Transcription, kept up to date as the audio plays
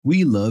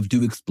We love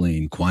to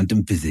explain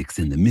quantum physics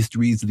and the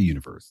mysteries of the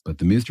universe, but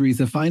the mysteries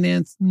of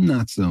finance,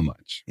 not so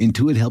much.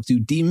 Intuit helps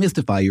you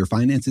demystify your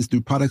finances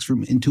through products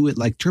from Intuit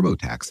like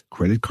TurboTax,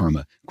 Credit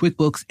Karma,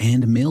 QuickBooks,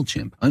 and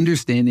MailChimp.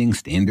 Understanding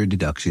standard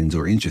deductions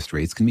or interest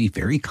rates can be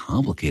very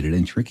complicated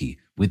and tricky,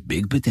 with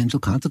big potential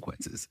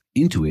consequences.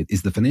 Intuit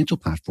is the financial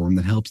platform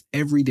that helps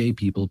everyday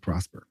people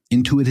prosper.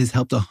 Intuit has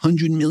helped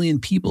 100 million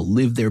people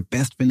live their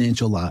best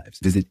financial lives.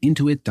 Visit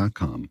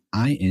intuit.com,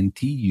 INTUIT.com,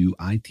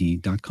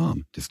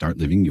 to start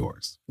living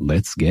yours.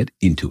 Let's get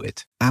into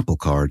it. Apple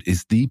Card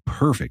is the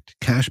perfect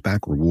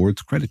cashback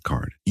rewards credit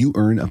card. You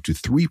earn up to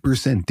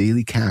 3%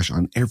 daily cash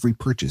on every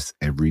purchase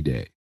every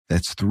day.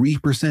 That's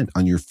 3%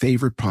 on your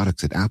favorite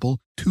products at Apple,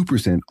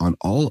 2% on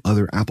all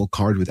other Apple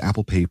Card with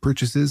Apple Pay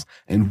purchases,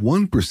 and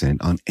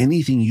 1% on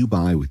anything you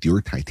buy with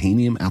your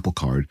titanium Apple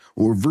Card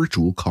or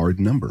virtual card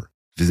number.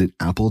 Visit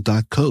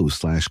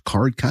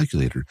apple.co/card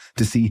calculator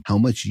to see how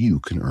much you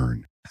can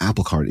earn.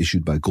 Apple Card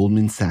issued by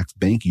Goldman Sachs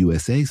Bank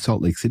USA,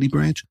 Salt Lake City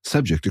branch,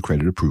 subject to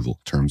credit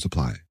approval. Terms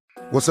apply.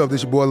 What's up,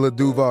 this your boy Lil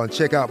Duval, and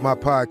check out my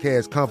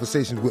podcast,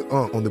 Conversations with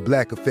Unc, on the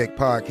Black Effect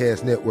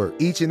Podcast Network.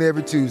 Each and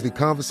every Tuesday,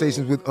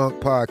 Conversations with Unc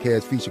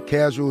podcast feature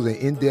casuals and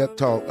in-depth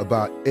talk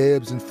about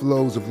ebbs and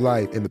flows of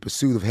life and the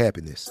pursuit of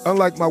happiness.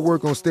 Unlike my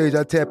work on stage,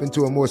 I tap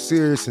into a more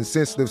serious and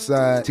sensitive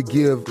side to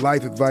give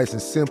life advice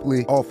and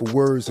simply offer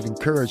words of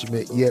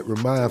encouragement, yet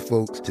remind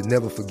folks to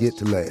never forget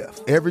to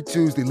laugh. Every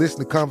Tuesday, listen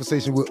to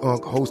Conversation with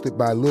Unc, hosted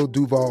by Lil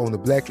Duval on the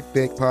Black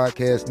Effect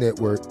Podcast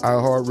Network,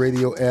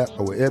 iHeartRadio app,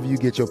 or wherever you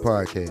get your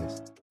podcasts.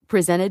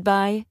 Presented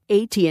by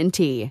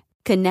AT&T.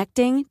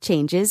 Connecting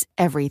changes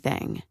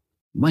everything.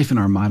 Life in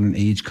our modern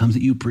age comes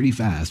at you pretty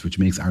fast, which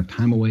makes our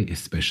time away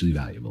especially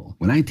valuable.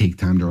 When I take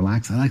time to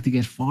relax, I like to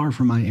get far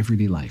from my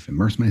everyday life,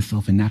 immerse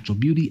myself in natural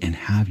beauty, and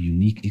have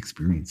unique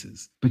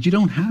experiences. But you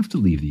don't have to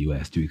leave the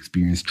U.S. to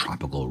experience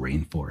tropical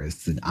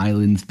rainforests and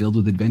islands filled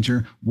with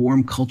adventure,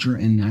 warm culture,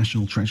 and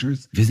national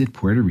treasures. Visit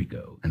Puerto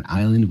Rico, an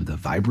island with a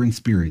vibrant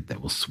spirit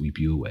that will sweep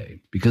you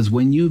away. Because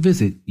when you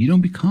visit, you don't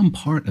become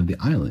part of the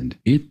island,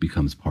 it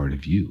becomes part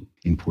of you.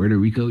 In Puerto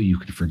Rico, you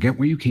can forget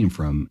where you came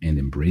from and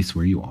embrace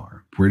where you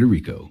are. Puerto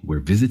Rico, where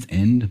visits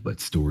end,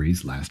 but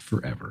stories last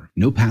forever.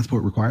 No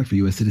passport required for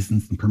U.S.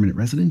 citizens and permanent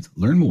residents.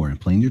 Learn more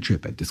and plan your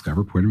trip at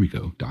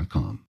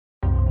discoverpuertorico.com.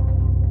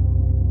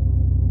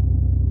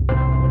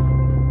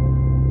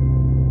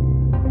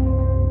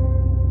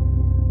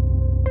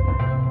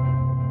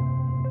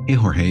 Hey,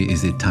 Jorge,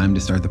 is it time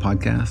to start the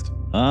podcast?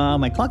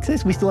 My clock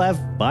says we still have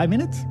 5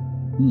 minutes.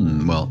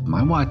 Well,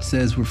 my watch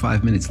says we're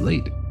 5 minutes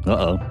late.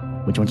 Uh-oh.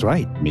 Which one's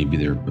right? Maybe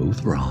they're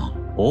both wrong.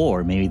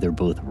 Or maybe they're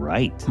both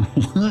right.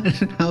 What?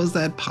 How is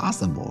that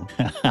possible?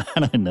 I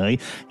don't know.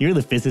 You're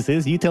the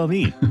physicist. You tell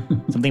me.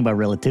 Something about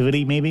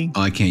relativity, maybe?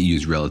 Oh, I can't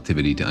use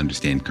relativity to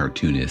understand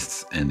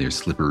cartoonists and their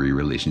slippery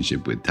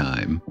relationship with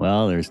time.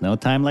 Well, there's no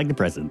time like the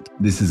present.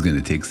 This is going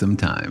to take some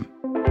time.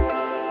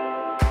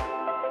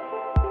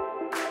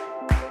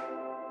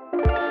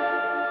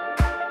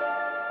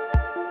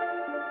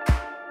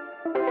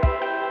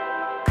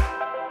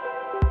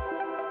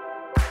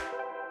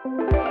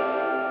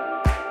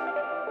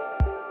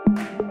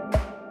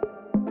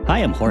 Hi,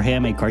 I'm Jorge.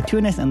 I'm a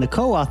cartoonist and the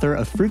co-author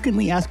of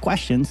Frequently Asked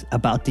Questions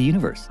About the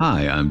Universe.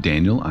 Hi, I'm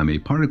Daniel. I'm a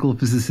particle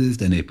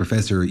physicist and a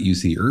professor at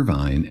UC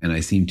Irvine, and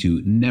I seem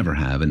to never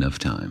have enough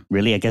time.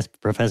 Really? I guess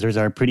professors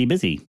are pretty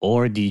busy.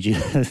 Or do you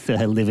just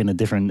live in a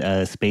different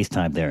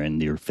space-time there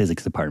in your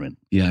physics department?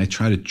 Yeah, I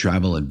try to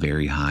travel at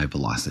very high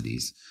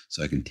velocities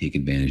so I can take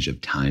advantage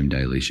of time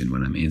dilation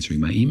when I'm answering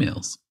my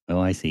emails. Oh,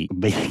 I see.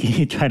 Basically,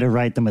 you try to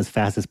write them as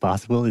fast as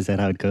possible. Is that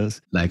how it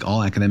goes? Like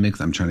all academics,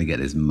 I'm trying to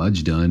get as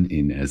much done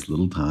in as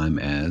little time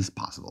as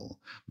possible.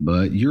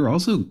 But you're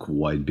also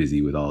quite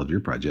busy with all of your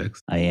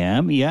projects. I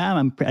am.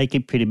 Yeah, I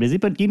keep pretty busy.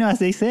 But you know, as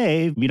they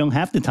say, if you don't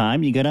have the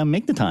time, you got to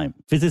make the time.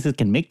 Physicists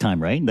can make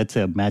time, right? That's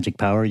a magic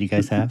power you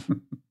guys have.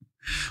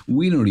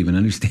 We don't even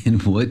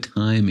understand what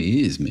time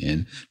is,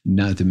 man.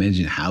 Not to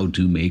mention how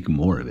to make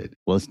more of it.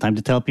 Well, it's time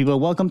to tell people,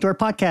 welcome to our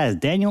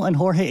podcast, Daniel and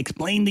Jorge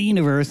Explain the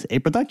Universe, a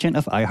production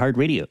of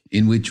iHeartRadio.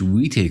 In which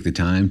we take the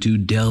time to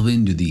delve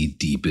into the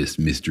deepest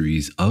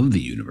mysteries of the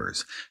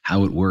universe.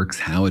 How it works,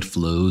 how it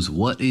flows,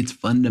 what its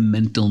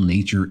fundamental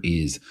nature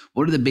is.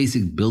 What are the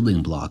basic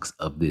building blocks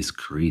of this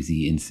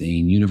crazy,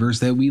 insane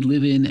universe that we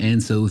live in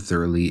and so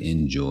thoroughly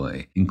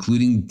enjoy.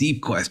 Including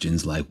deep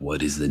questions like,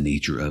 what is the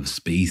nature of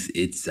space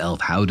itself?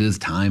 How does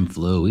time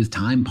flow? Is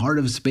time part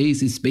of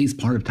space? Is space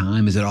part of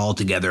time? Is it all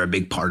together a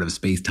big part of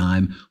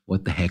space-time?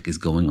 What the heck is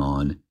going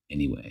on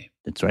anyway?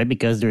 That's right,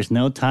 because there's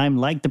no time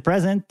like the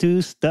present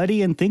to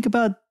study and think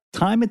about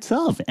time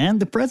itself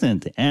and the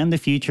present and the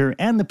future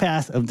and the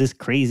past of this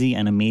crazy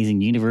and amazing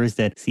universe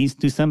that seems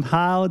to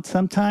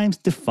sometimes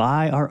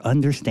defy our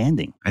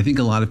understanding. I think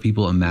a lot of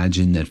people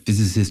imagine that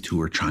physicists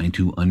who are trying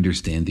to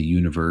understand the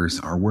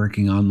universe are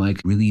working on like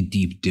really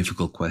deep,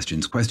 difficult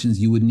questions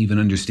you wouldn't even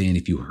understand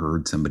if you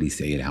heard somebody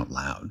say it out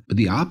loud. But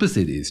the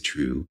opposite is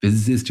true.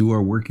 Physicists who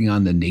are working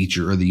on the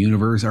nature of the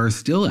universe are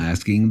still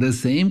asking the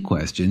same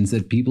questions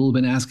that people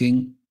have been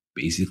asking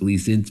basically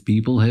since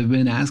people have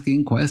been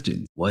asking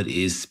questions. What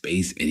is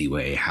space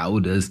anyway? How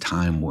does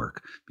time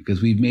work?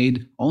 Because we've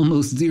made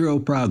almost zero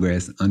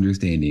progress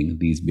understanding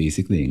these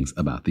basic things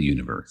about the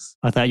universe.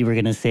 I thought you were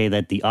going to say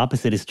that the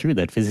opposite is true,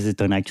 that physicists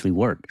don't actually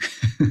work.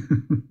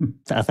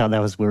 I thought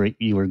that was where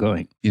you were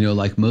going. You know,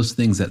 like most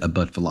things that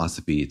abut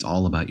philosophy, it's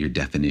all about your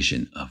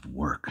definition of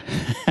work.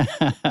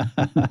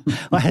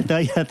 Well, I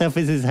thought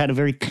physicists had a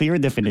very clear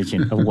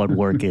definition of what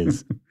work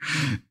is.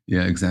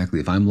 Yeah, exactly.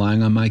 If I'm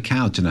lying on my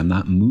couch and I'm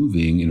not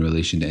moving in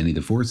relation to any of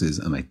the forces,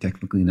 am I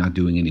technically not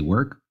doing any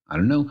work? I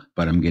don't know,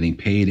 but I'm getting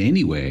paid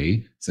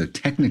anyway. So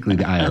technically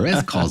the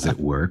IRS calls it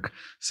work.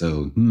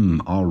 So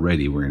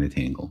already we're in a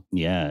tangle.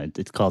 Yeah,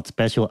 it's called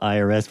special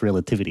IRS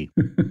relativity.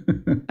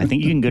 I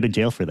think you can go to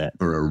jail for that.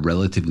 For a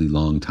relatively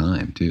long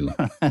time, too.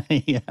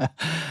 Yeah.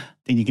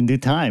 Then you can do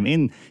time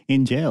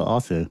in jail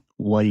also.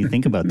 What do you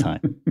think about time?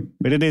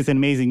 But it is an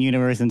amazing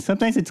universe, and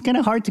sometimes it's kind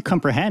of hard to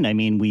comprehend. I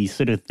mean, we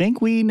sort of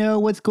think we know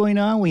what's going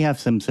on. We have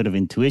some sort of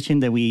intuition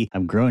that we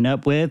have grown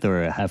up with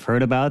or have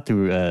heard about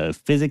through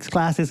physics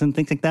classes and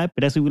things like that.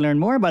 But as we learn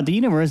more about the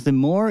universe, the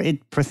more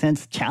it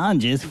presents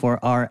challenges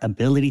for our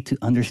ability to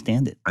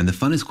understand it. And the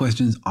funnest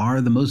questions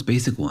are the most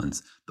basic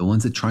ones, the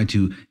ones that try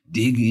to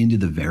dig into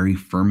the very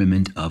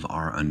firmament of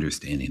our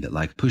understanding, that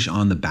like push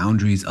on the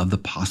boundaries of the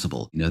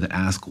possible, that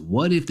ask,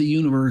 what if the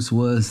universe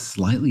was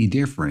slightly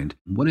different?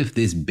 What if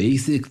this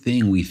basic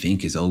thing we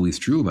think is always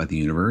true about the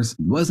universe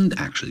wasn't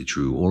actually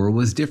true, or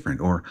was different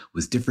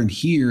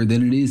here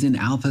than it is in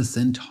Alpha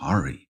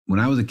Centauri? When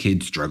I was a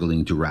kid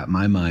struggling to wrap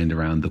my mind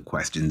around the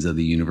questions of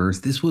the universe,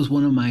 this was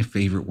one of my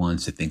favorite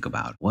ones to think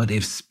about. What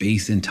if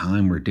space and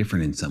time were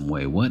different in some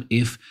way? What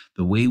if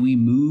the way we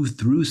move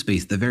through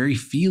space, the very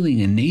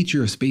feeling and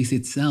nature of space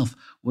itself,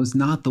 was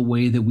not the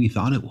way that we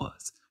thought it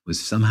was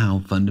somehow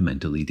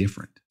fundamentally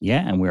different?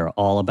 Yeah, and we're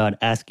all about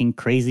asking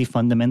crazy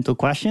fundamental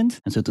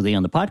questions. And so today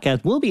on the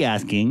podcast, we'll be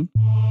asking,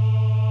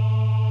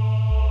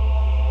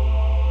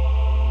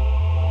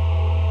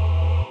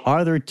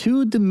 are there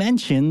two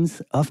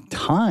dimensions of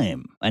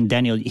time? And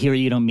Daniel, here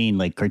you don't mean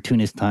like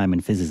cartoonist time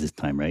and physicist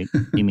time, right?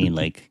 You mean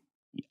like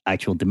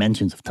actual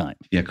dimensions of time.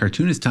 Yeah,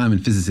 cartoonist time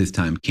and physicist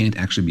time can't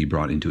actually be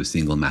brought into a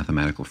single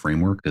mathematical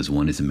framework because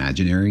one is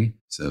imaginary,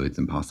 so it's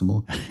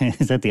impossible.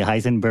 Is that the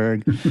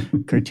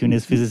Heisenberg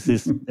cartoonist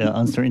physicist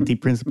uncertainty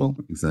principle?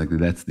 Exactly.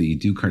 That's the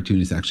do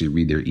cartoonists actually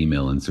read their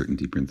email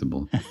uncertainty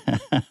principle,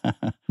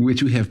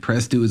 which we have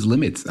pressed to its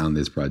limits on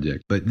this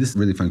project. But this is a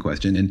really fun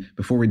question. And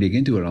before we dig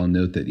into it, I'll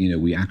note that,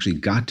 we actually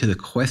got to the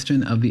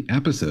question of the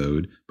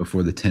episode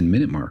before the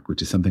 10-minute mark,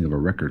 which is something of a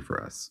record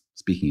for us.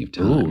 Speaking of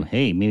time. Oh,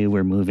 hey, maybe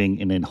we're moving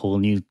in a whole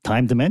new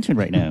time dimension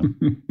right now.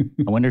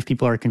 I wonder if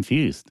people are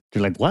confused.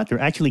 They're like, what? They're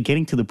actually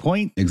getting to the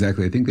point?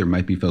 Exactly. I think there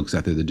might be folks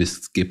out there that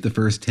just skip the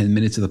first 10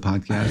 minutes of the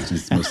podcast.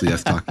 It's mostly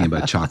us talking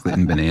about chocolate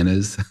and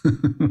bananas.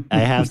 I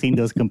have seen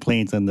those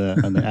complaints on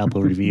the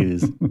Apple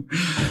reviews.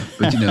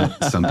 But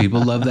some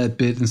people love that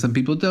bit and some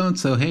people don't.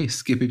 So, hey,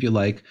 skip if you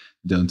like.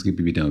 Don't skip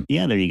if you don't.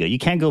 Yeah, there you go. You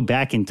can't go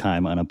back in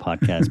time on a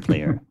podcast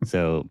player.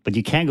 But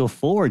you can go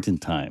forwards in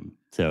time.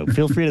 So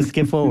feel free to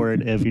skip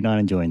forward if you're not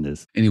enjoying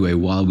this. Anyway,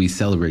 while we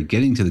celebrate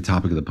getting to the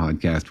topic of the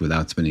podcast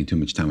without spending too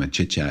much time on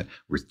chit-chat,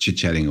 we're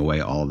chit-chatting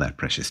away all that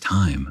precious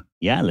time.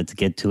 Yeah, let's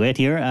get to it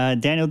here.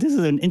 Daniel, this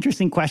is an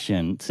interesting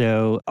question.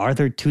 So are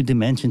there two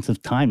dimensions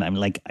of time?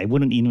 I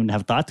wouldn't even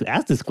have thought to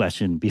ask this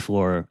question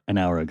before an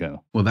hour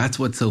ago. Well, that's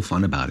what's so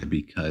fun about it,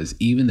 because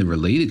even the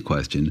related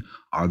question,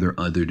 are there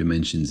other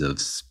dimensions of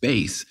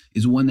space,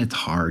 is one that's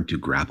hard to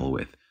grapple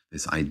with.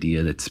 This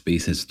idea that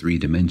space has three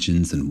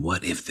dimensions and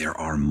what if there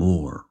are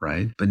more,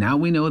 right? But now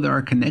we know there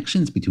are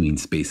connections between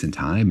space and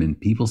time, and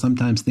people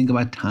sometimes think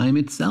about time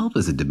itself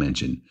as a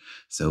dimension.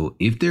 So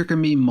if there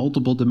can be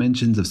multiple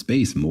dimensions of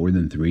space, more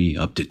than 3,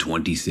 up to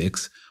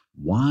 26,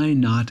 why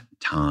not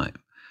time?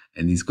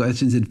 And these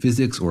questions in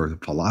physics or the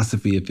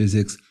philosophy of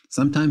physics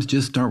sometimes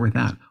just start with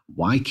that.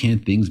 Why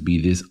can't things be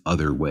this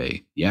other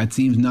way? Yeah, it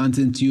seems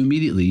nonsense to you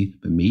immediately,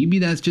 but maybe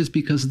that's just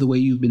because of the way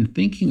you've been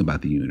thinking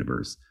about the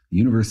universe. The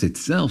universe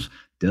itself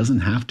doesn't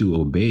have to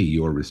obey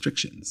your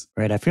restrictions.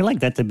 Right. I feel like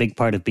that's a big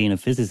part of being a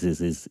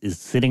physicist is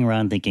sitting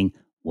around thinking,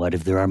 what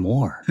if there are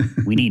more?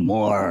 We need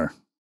more,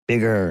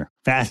 bigger,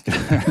 faster,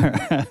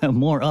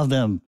 more of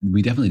them.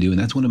 We definitely do. And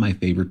that's one of my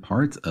favorite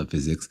parts of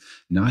physics,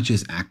 not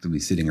just actively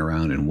sitting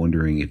around and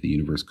wondering if the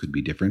universe could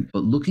be different,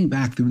 but looking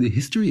back through the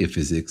history of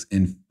physics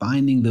and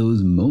finding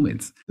those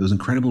moments, those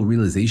incredible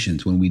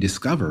realizations when we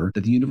discover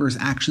that the universe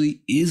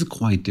actually is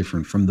quite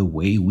different from the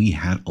way we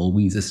had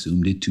always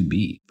assumed it to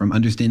be. From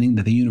understanding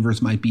that the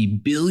universe might be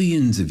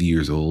billions of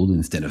years old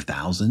instead of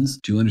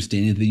thousands, to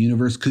understanding that the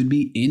universe could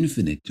be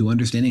infinite, to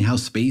understanding how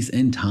space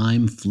and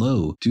time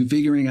flow, to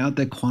figuring out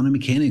that quantum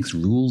mechanics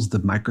physics rules the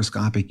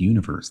microscopic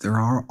universe. There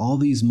are all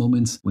these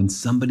moments when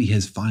somebody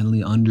has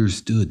finally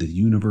understood that the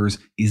universe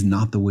is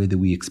not the way that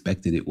we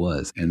expected it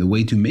was. And the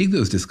way to make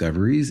those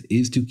discoveries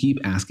is to keep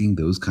asking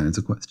those kinds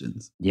of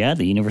questions. Yeah,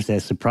 the universe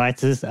has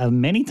surprised us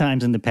many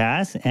times in the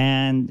past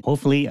and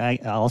hopefully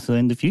also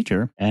in the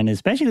future. And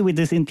especially with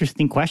this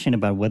interesting question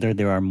about whether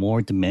there are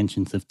more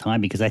dimensions of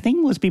time, because I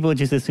think most people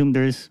just assume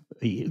there's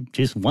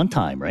just one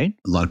time, right?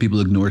 A lot of people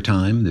ignore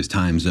time. There's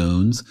time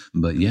zones.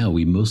 But yeah,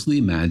 we mostly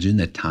imagine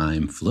that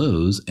time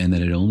flows and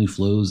that it only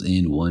flows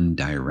in one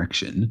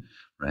direction,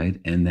 right?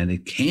 And that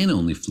it can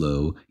only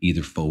flow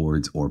either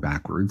forwards or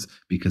backwards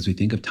because we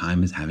think of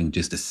time as having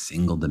just a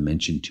single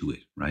dimension to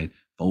it, right?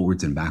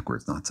 Forwards and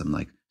backwards, not some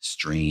like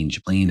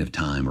strange plane of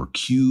time or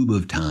cube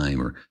of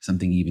time or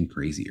something even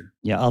crazier.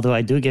 Yeah, although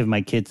I do give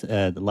my kids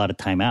a lot of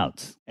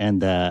timeouts.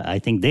 And I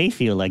think they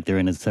feel like they're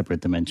in a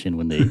separate dimension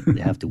when they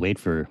have to wait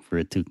for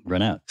it to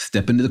run out.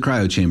 Step into the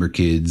cryo chamber,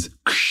 kids.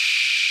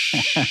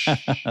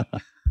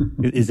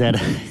 Is that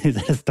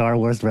a Star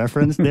Wars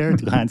reference there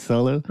to Han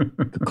Solo?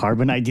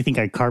 Carbonite? Do you think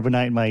I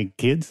carbonite my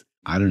kids?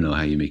 I don't know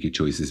how you make your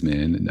choices,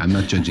 man. I'm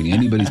not judging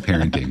anybody's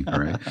parenting,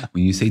 all right?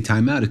 When you say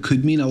timeout, it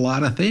could mean a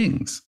lot of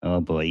things. Oh,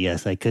 boy.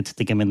 Yes, I could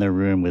stick them in their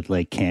room with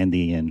like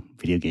candy and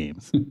video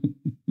games.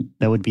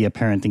 That would be a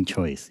parenting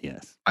choice,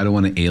 yes. I don't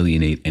want to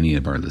alienate any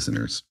of our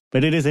listeners.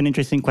 But it is an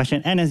interesting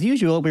question. And as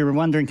usual, we were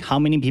wondering how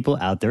many people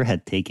out there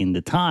had taken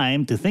the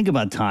time to think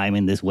about time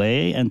in this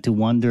way and to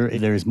wonder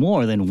if there's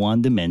more than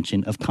one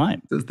dimension of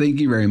time. So thank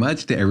you very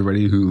much to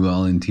everybody who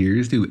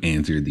volunteers to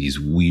answer these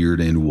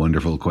weird and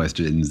wonderful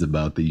questions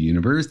about the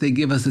universe. They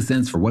give us a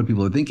sense for what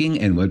people are thinking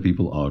and what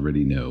people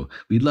already know.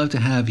 We'd love to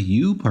have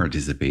you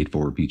participate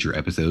for future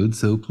episodes,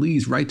 so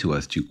please write to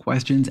us to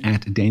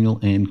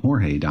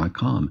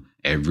questions@danielandjorge.com.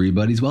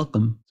 Everybody's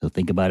welcome. So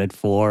think about it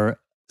for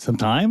some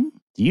time.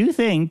 Do you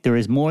think there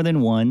is more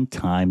than one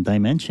time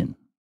dimension?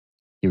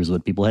 Here's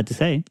what people had to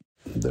say.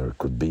 There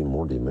could be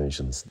more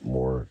dimensions,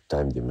 more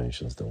time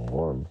dimensions than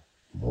one.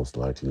 Most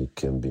likely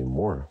can be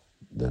more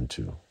than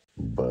two.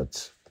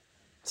 But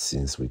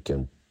since we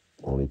can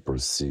only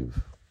perceive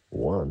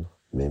one,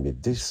 maybe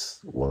this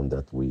one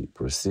that we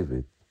perceive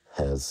it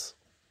has,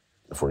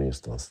 for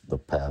instance, the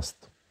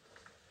past,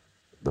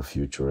 the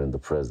future, and the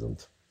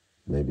present.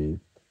 Maybe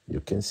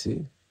you can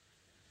see,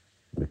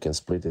 we can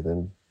split it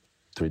in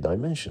 3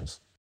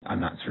 dimensions. I'm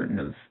not certain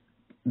of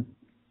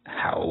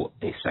how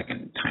a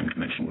second time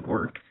dimension would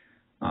work.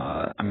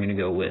 I'm going to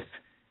go with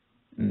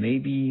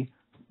maybe,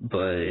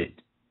 but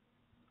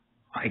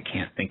I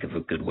can't think of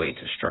a good way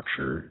to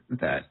structure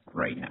that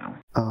right now.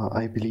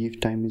 I believe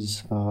time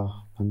is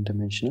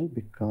one-dimensional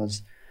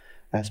because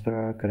as per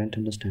our current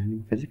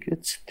understanding of physics,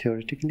 it's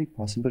theoretically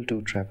possible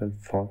to travel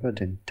forward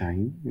in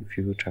time if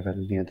you travel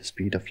near the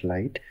speed of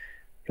light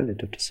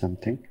relative to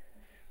something.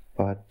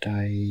 But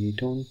I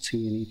don't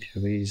see any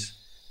theories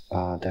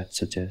that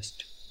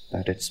suggest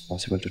that it's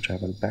possible to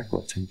travel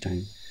backwards in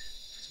time.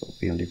 So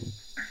we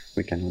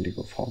can only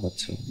go forward.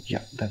 So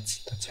yeah,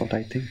 that's what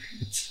I think.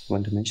 It's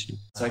one-dimensional.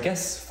 So I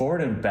guess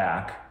forward and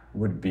back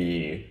would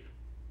be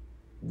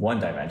one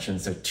dimension.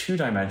 So 2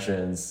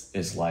 dimensions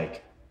is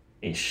like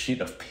a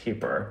sheet of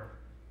paper.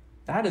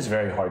 That is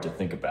very hard to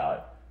think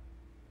about.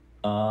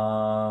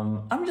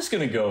 I'm just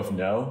gonna go with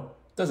no.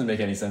 Doesn't make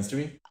any sense to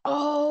me.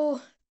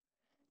 Oh,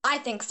 I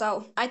think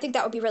so. I think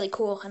that would be really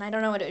cool, and I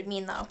don't know what it would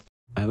mean, though.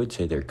 I would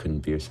say there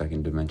couldn't be a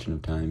second dimension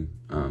of time,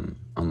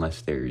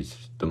 unless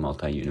there's the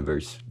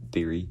multi-universe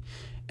theory,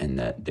 and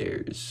that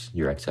there's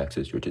your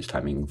x-axis, which is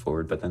time moving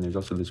forward, but then there's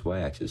also this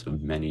y-axis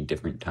of many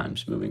different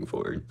times moving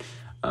forward.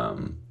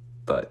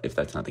 But if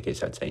that's not the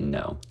case, I'd say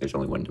no, there's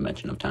only one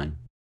dimension of time.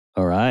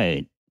 All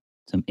right.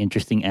 Some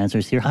interesting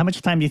answers here. How much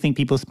time do you think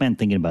people spent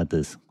thinking about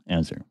this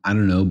answer? I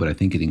don't know, but I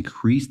think it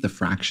increased the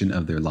fraction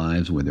of their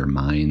lives where their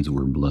minds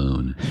were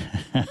blown.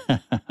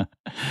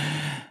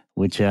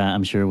 Which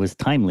I'm sure was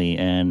timely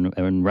and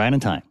right on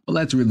time. Well,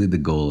 that's really the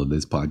goal of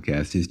this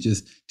podcast, is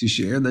just to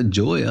share the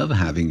joy of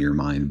having your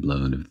mind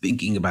blown, of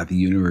thinking about the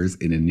universe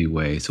in a new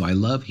way. So I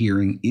love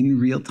hearing in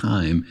real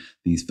time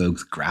these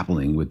folks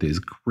grappling with this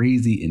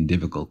crazy and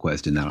difficult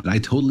question that I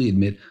totally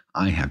admit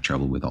I have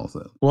trouble with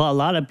also. Well, a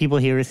lot of people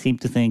here seem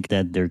to think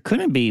that there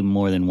couldn't be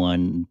more than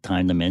one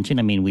time dimension.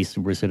 I mean, we're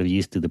sort of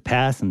used to the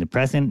past and the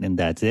present, and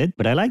that's it.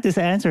 But I like this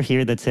answer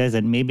here that says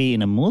that maybe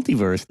in a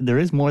multiverse, there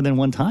is more than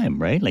one time,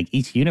 right? Like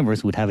each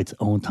universe would have its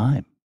own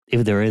time,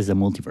 if there is a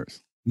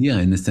multiverse. Yeah,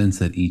 in the sense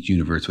that each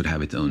universe would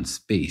have its own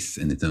space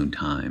and its own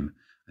time.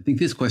 I think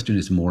this question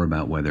is more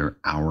about whether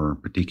our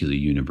particular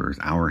universe,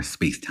 our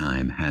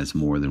space-time, has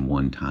more than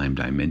one time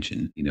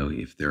dimension. You know,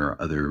 if there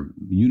are other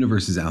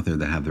universes out there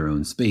that have their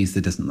own space,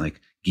 that doesn't like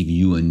give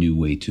you a new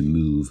way to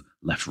move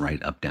left,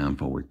 right, up, down,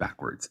 forward,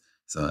 backwards.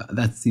 So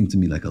that seems to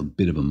me like a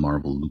bit of a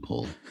Marvel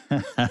loophole.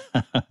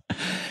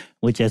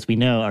 Which, as we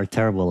know, are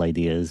terrible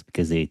ideas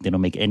because they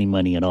don't make any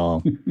money at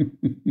all.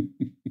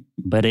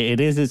 But it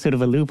is a sort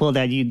of a loophole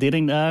that you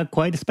didn't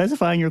quite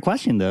specify in your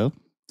question, though.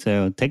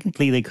 So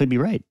technically, they could be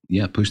right.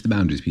 Yeah, push the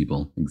boundaries,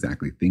 people.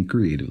 Exactly. Think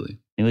creatively.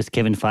 It was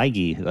Kevin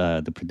Feige,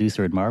 the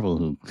producer at Marvel,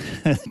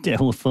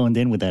 who phoned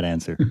in with that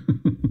answer.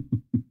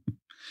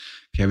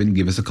 Kevin,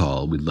 give us a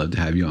call. We'd love to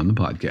have you on the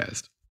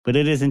podcast. But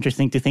it is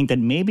interesting to think that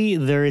maybe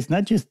there is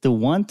not just the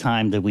one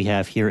time that we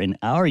have here in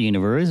our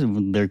universe.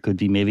 There could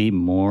be maybe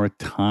more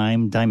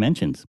time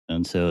dimensions.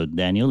 And so,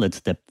 Daniel, let's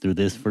step through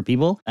this for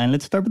people. And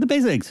let's start with the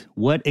basics.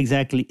 What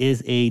exactly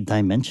is a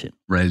dimension?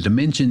 Right. A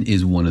dimension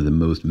is one of the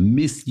most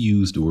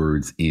misused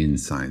words in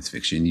science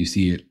fiction. You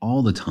see it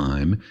all the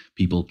time,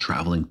 people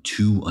traveling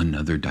to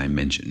another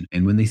dimension.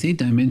 And when they say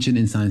dimension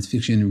in science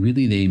fiction,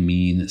 really they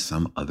mean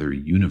some other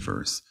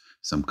universe.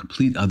 Some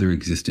complete other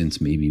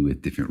existence, maybe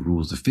with different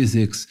rules of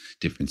physics,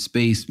 different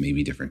space,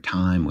 maybe different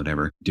time,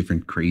 whatever,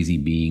 different crazy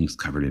beings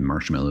covered in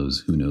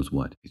marshmallows, who knows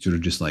what. It's sort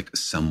of just like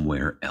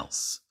somewhere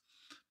else.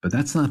 But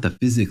that's not the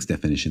physics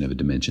definition of a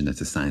dimension.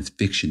 That's a science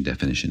fiction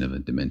definition of a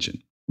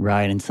dimension.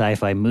 Right. In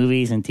sci-fi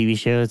movies and TV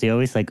shows, they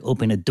always like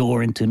open a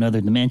door into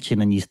another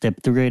dimension and you step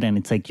through it and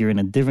it's like you're in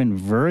a different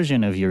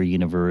version of your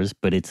universe,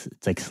 but it's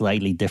like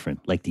slightly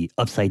different, like the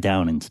Upside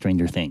Down in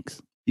Stranger Things.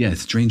 Yeah,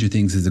 Stranger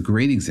Things is a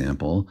great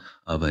example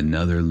of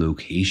another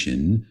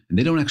location. And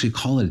they don't actually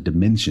call it a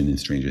dimension in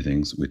Stranger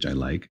Things, which I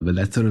like, but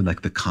that's sort of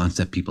like the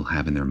concept people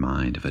have in their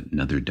mind of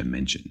another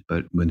dimension.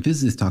 But when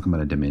physicists talk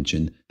about a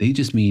dimension, they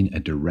just mean a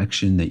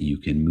direction that you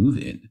can move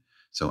in.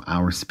 So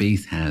our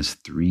space has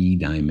 3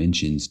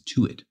 dimensions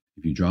to it.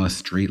 If you draw a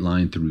straight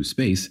line through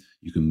space,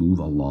 you can move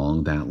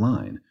along that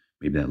line.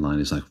 Maybe that line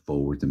is like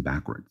forwards and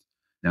backwards.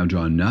 Now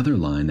draw another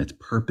line that's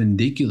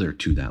perpendicular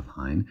to that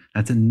line.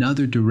 That's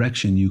another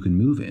direction you can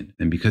move in.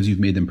 And because you've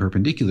made them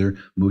perpendicular,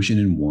 motion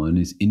in one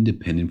is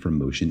independent from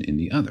motion in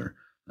the other.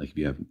 Like if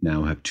you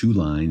now have 2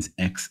 lines,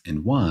 X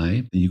and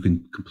Y, then you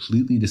can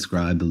completely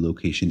describe the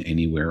location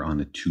anywhere on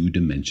a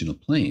 2-dimensional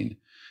plane.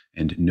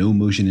 And no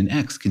motion in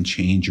X can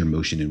change your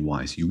motion in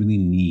Y. So you really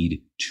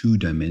need 2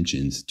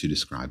 dimensions to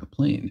describe a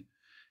plane.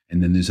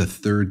 And then there's a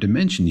 3rd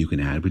dimension you can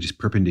add, which is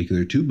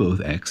perpendicular to both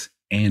X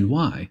and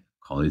Y.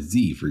 Call it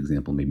Z, for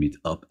example, maybe it's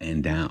up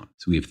and down.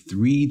 So we have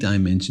 3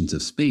 dimensions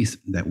of space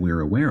that we're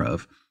aware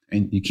of,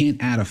 and you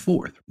can't add a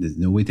 4th. There's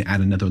no way to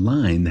add another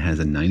line that has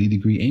a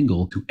 90-degree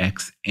angle to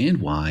X and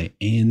Y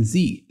and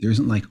Z. There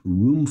isn't like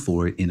room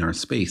for it in our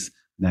space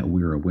that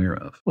we're aware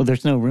of. Well,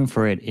 there's no room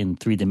for it in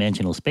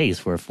 3-dimensional space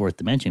for a 4th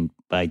dimension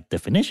by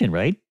definition,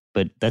 right?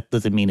 But that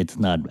doesn't mean it's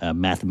not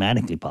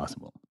mathematically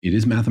possible. It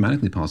is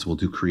mathematically possible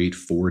to create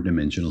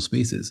 4-dimensional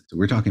spaces. So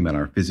we're talking about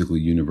our physical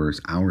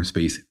universe. Our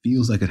space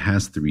feels like it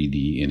has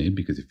 3D in it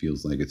because it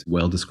feels like it's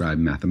well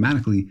described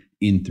mathematically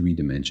in 3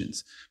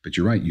 dimensions. But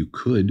you're right, you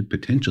could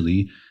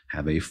potentially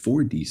have a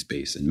 4D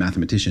space, and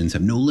mathematicians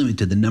have no limit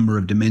to the number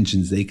of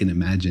dimensions they can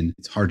imagine.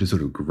 It's hard to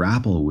sort of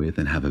grapple with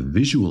and have a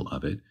visual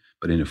of it.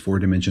 But in a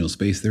 4-dimensional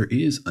space, there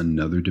is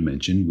another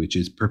dimension which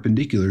is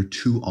perpendicular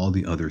to all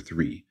the other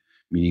 3.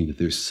 Meaning that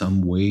there's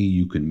some way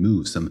you can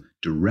move, some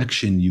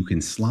direction you can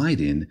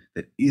slide in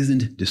that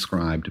isn't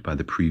described by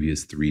the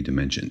previous 3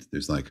 dimensions.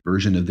 There's like a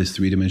version of this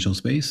 3-dimensional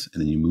space, and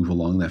then you move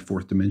along that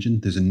 4th dimension,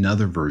 there's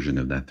another version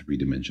of that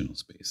 3-dimensional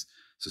space.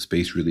 So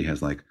space really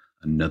has like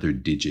another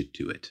digit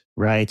to it.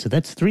 Right. So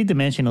that's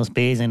 3-dimensional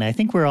space. And I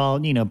think we're all,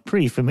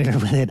 pretty familiar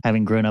with it,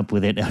 having grown up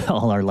with it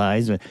all our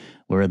lives,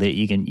 where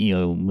you can,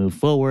 move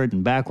forward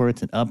and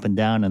backwards and up and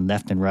down and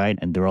left and right.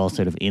 And they're all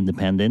sort of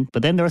independent.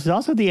 But then there's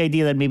also the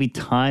idea that maybe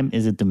time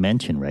is a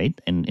dimension,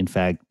 right? And in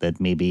fact, that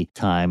maybe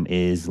time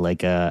is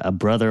like a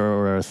brother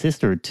or a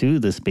sister to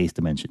the space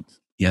dimensions.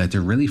 Yeah, it's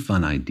a really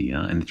fun idea,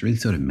 and it's really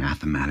sort of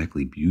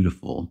mathematically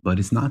beautiful, but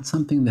it's not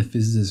something that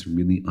physicists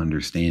really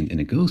understand,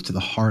 and it goes to the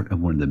heart of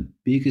one of the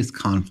biggest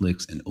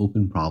conflicts and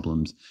open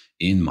problems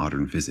in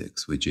modern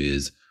physics, which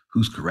is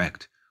who's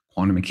correct,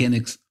 quantum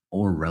mechanics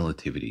or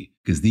relativity?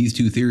 Because these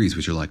 2 theories,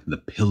 which are like the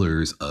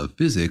pillars of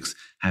physics,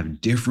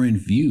 have different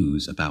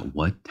views about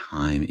what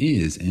time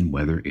is and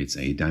whether it's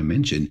a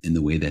dimension in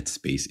the way that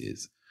space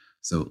is.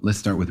 So let's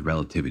start with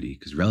relativity,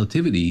 because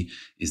relativity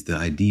is the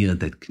idea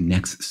that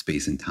connects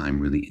space and time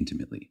really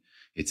intimately.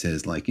 It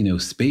says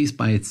space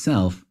by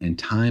itself and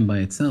time by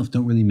itself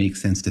don't really make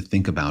sense to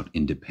think about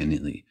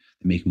independently.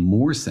 They make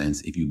more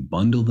sense if you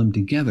bundle them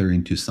together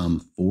into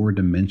some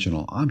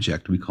 4-dimensional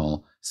object we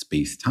call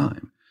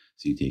space-time.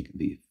 So you take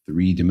the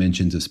 3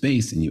 dimensions of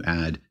space and you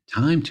add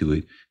time to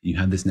it, and you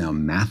have this now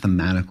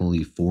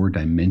mathematically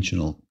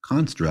 4-dimensional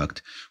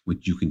construct,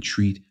 which you can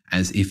treat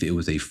as if it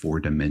was a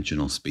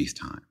 4-dimensional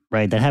space-time.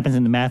 Right. That happens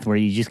in the math where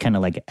you just kind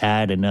of like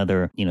add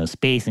another,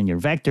 space in your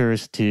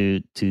vectors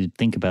to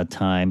think about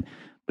time.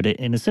 But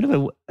in a sort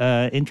of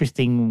a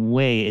interesting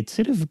way, it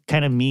sort of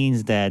kind of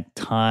means that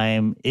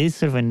time is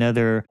sort of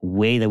another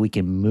way that we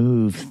can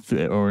move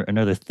or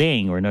another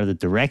thing or another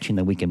direction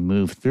that we can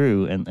move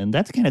through. And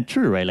that's kind of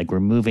true, right? Like we're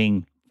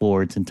moving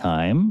forwards in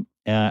time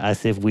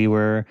as if we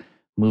were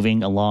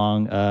moving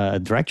along a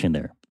direction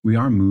there. We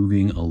are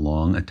moving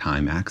along a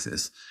time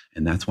axis.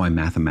 And that's why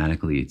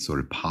mathematically it's sort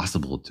of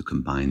possible to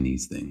combine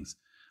these things.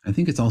 I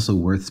think it's also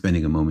worth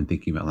spending a moment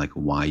thinking about like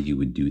why you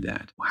would do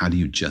that. How do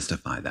you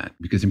justify that?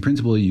 Because in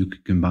principle, you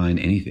could combine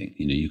anything.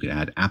 You could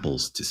add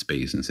apples to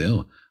space and say,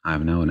 oh, I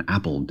have now an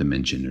apple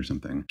dimension or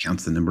something.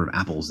 Counts the number of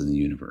apples in the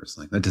universe.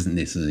 Like that doesn't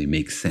necessarily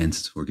make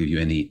sense or give you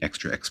any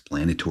extra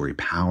explanatory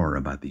power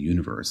about the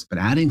universe. But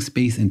adding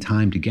space and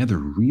time together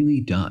really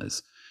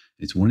does.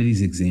 It's one of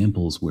these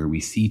examples where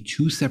we see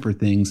two separate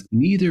things,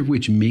 neither of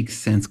which makes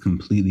sense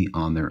completely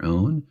on their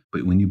own.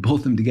 But when you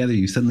both them together,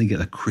 you suddenly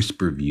get a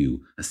crisper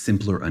view, a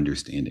simpler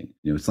understanding.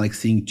 It's like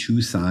seeing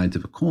two sides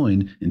of a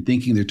coin and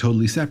thinking they're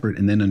totally separate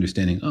and then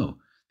understanding, oh,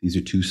 these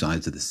are two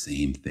sides of the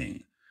same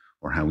thing.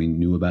 Or how we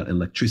knew about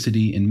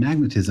electricity and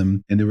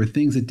magnetism, and there were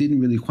things that didn't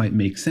really quite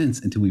make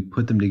sense until we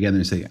put them together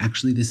and say,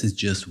 actually, this is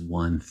just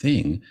one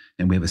thing.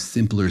 And we have a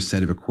simpler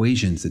set of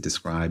equations that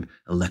describe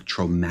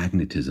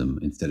electromagnetism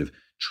instead of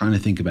trying to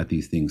think about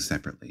these things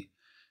separately.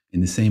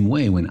 In the same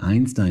way, when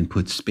Einstein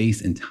put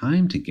space and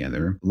time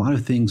together, a lot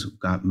of things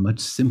got much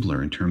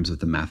simpler in terms of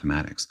the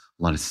mathematics.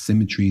 A lot of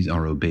symmetries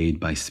are obeyed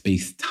by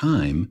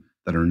space-time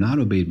that are not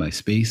obeyed by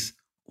space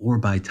or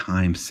by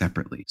time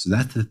separately. So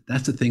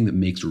that's the thing that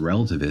makes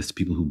relativists,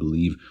 people who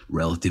believe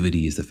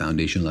relativity is the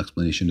foundational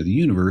explanation of the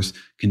universe,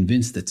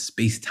 convinced that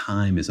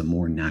space-time is a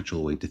more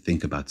natural way to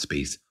think about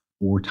space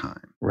or time.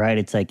 Right.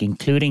 It's like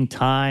including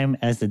time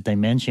as a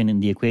dimension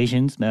in the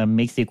equations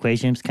makes the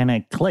equations kind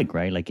of click,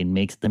 right? Like it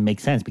makes them make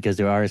sense because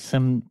there are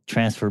some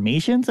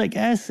transformations, I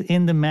guess,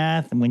 in the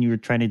math and when you're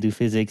trying to do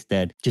physics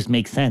that just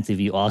makes sense if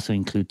you also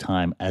include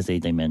time as a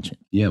dimension.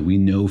 Yeah, we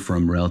know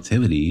from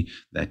relativity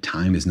that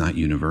time is not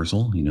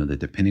universal. That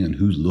depending on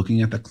who's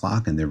looking at the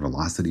clock and their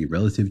velocity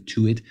relative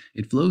to it,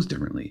 it flows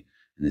differently.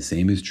 And the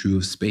same is true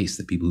of space,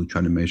 that people who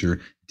try to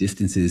measure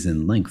distances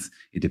and lengths,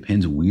 it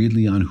depends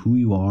weirdly on who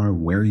you are,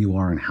 where you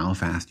are, and how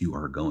fast you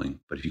are going.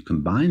 But if you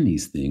combine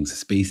these things,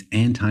 space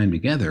and time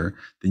together,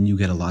 then you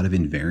get a lot of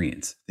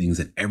invariance, things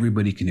that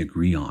everybody can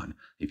agree on.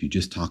 If you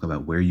just talk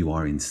about where you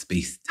are in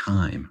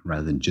space-time,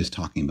 rather than just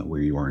talking about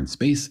where you are in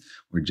space,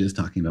 or just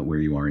talking about where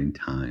you are in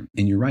time.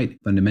 And you're right,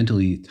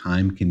 fundamentally,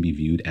 time can be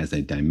viewed as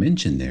a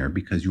dimension there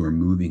because you are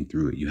moving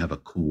through it. You have a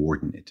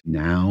coordinate.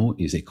 Now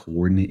is a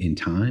coordinate in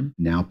time.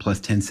 Now plus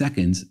 10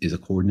 seconds is a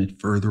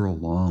coordinate further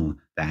along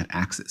that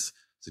axis.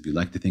 So if you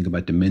like to think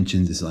about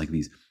dimensions, it's like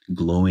these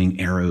glowing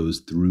arrows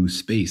through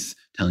space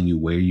telling you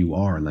where you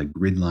are, like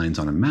grid lines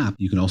on a map.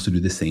 You can also do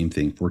the same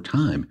thing for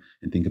time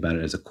and think about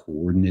it as a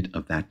coordinate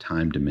of that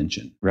time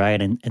dimension. Right.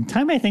 And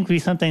time, I think we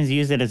sometimes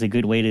use it as a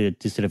good way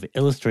to sort of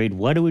illustrate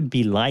what it would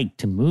be like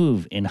to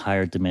move in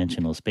higher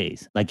dimensional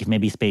space. Like if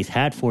maybe space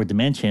had 4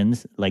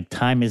 dimensions, like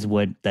time is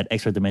what that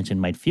extra dimension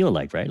might feel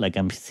like, right? Like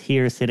I'm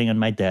here sitting on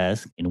my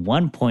desk in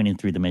one point in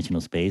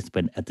 3-dimensional space,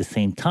 but at the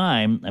same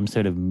time, I'm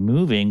sort of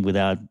moving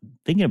without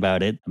thinking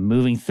about it, I'm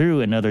moving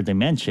through another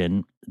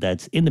dimension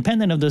that's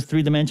independent of those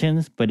 3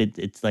 dimensions, but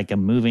it's like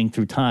I'm moving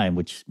through time,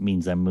 which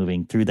means I'm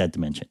moving through that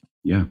dimension.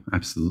 Yeah,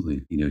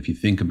 absolutely. If you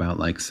think about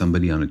like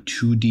somebody on a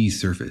 2D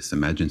surface,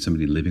 imagine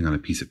somebody living on a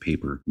piece of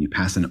paper. You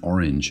pass an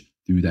orange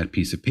through that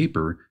piece of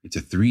paper. It's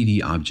a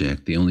 3D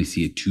object. They only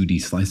see a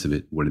 2D slice of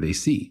it. What do they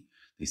see?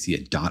 They see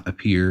a dot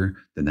appear,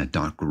 then that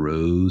dot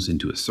grows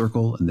into a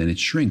circle, and then it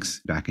shrinks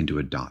back into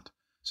a dot.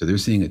 So they're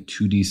seeing a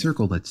 2D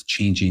circle that's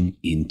changing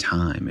in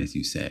time, as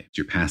you say.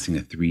 You're passing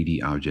a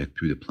 3D object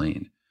through the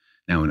plane.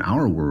 Now, in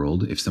our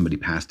world, if somebody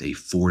passed a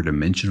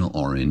 4-dimensional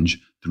orange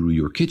through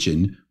your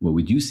kitchen, what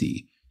would you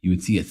see? You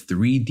would see a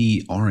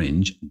 3D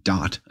orange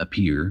dot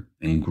appear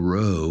and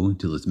grow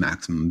till its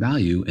maximum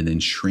value and then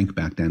shrink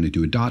back down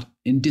into a dot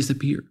and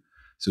disappear.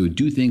 So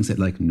do things that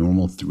like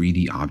normal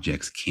 3D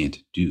objects can't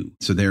do.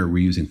 So there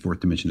we're using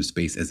 4th dimension of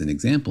space as an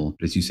example.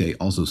 But as you say,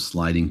 also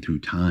sliding through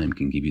time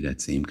can give you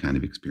that same kind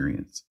of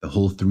experience. The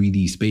whole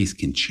 3D space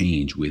can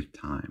change with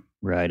time.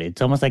 Right.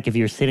 It's almost like if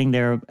you're sitting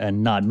there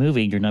and not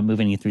moving, you're not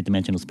moving in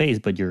 3-dimensional space,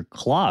 but your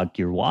clock,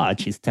 your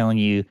watch is telling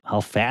you how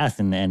fast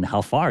and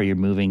how far you're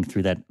moving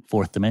through that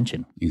 4th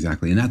dimension.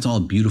 Exactly. And that's all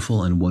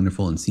beautiful and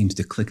wonderful and seems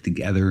to click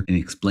together and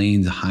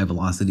explains high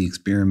velocity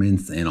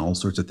experiments and all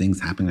sorts of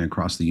things happening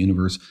across the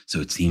universe.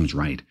 So it seems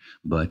right.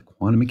 But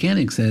quantum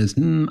mechanics says,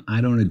 I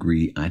don't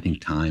agree. I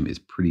think time is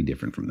pretty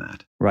different from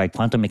that. Right.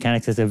 Quantum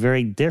mechanics has a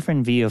very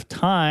different view of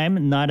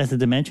time, not as a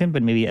dimension,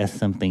 but maybe as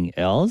something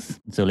else.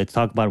 So let's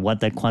talk about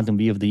what that quantum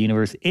view of the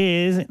universe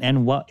is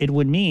and what it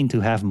would mean to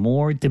have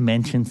more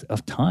dimensions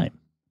of time.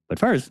 But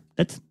first,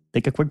 let's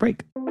take a quick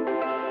break.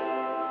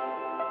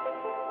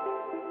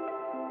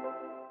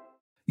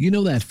 You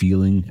know that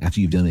feeling after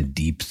you've done a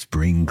deep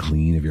spring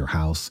clean of your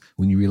house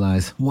when you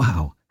realize,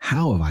 wow,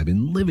 how have I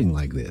been living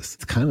like this?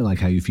 It's kind of like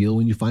how you feel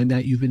when you find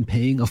out you've been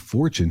paying a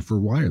fortune for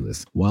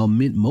wireless, while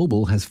Mint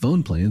Mobile has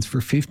phone plans for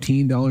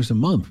 $15 a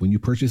month when you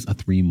purchase a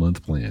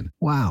 3-month plan.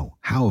 Wow,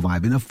 how have I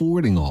been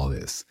affording all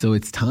this? So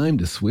it's time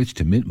to switch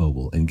to Mint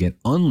Mobile and get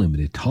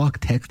unlimited talk,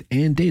 text,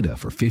 and data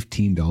for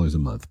 $15 a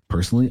month.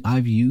 Personally,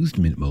 I've used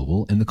Mint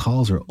Mobile, and the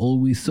calls are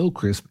always so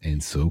crisp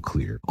and so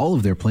clear. All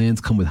of their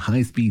plans come with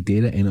high-speed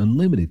data and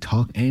unlimited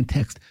talk and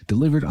text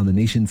delivered on the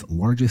nation's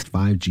largest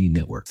 5G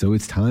network. So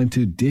it's time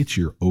to ditch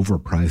your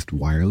overpriced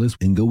wireless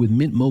and go with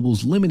Mint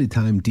Mobile's limited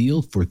time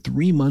deal for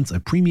 3 months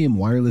of premium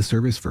wireless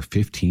service for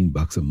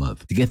 $15 a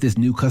month. To get this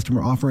new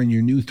customer offer and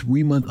your new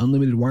 3-month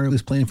unlimited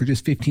wireless plan for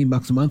just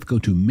 $15 a month, go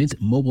to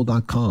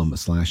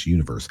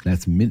mintmobile.com/universe.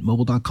 That's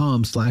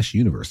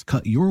mintmobile.com/universe.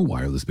 Cut your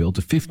wireless bill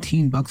to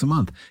 $15 a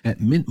month at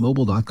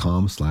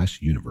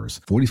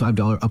mintmobile.com/universe.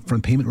 $45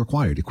 upfront payment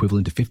required,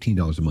 equivalent to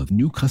 $15 a month.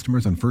 New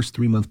customers on first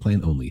 3-month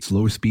plan only.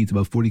 Slower speeds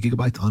above 40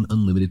 gigabytes on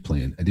unlimited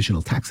plan.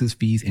 Additional taxes,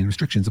 fees, and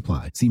restrictions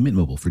apply. See Mint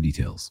Mobile for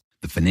details.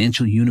 The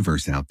financial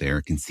universe out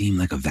there can seem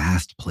like a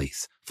vast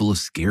place, full of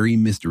scary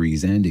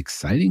mysteries and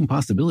exciting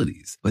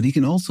possibilities, but it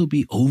can also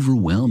be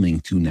overwhelming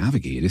to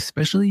navigate,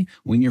 especially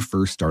when you're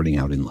first starting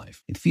out in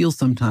life. It feels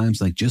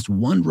sometimes like just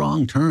one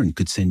wrong turn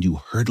could send you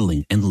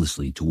hurtling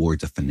endlessly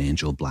towards a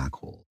financial black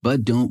hole.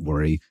 But don't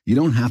worry, you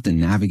don't have to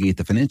navigate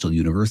the financial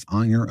universe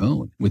on your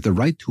own. With the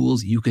right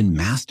tools, you can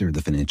master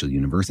the financial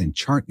universe and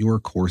chart your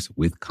course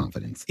with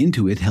confidence.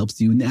 Intuit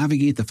helps you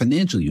navigate the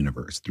financial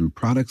universe through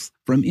products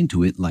from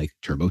Intuit like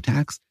TurboTax,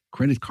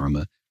 Credit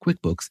Karma,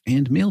 QuickBooks,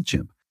 and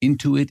MailChimp.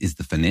 Intuit is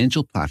the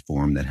financial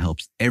platform that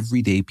helps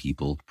everyday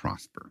people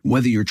prosper.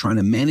 Whether you're trying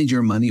to manage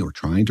your money or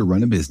trying to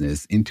run a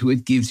business,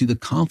 Intuit gives you the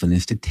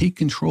confidence to take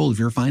control of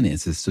your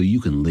finances so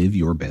you can live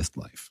your best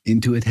life.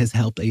 Intuit has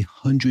helped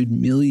 100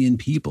 million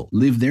people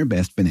live their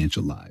best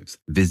financial lives.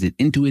 Visit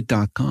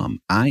Intuit.com,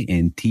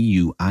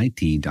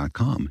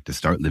 Intuit.com, to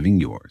start living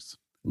yours.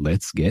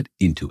 Let's get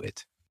into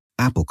it.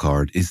 Apple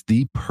Card is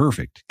the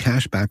perfect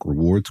cashback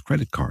rewards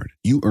credit card.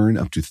 You earn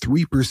up to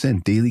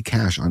 3% daily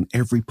cash on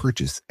every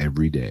purchase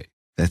every day.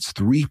 That's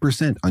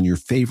 3% on your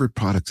favorite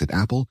products at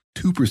Apple,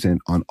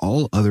 2% on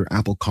all other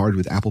Apple Card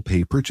with Apple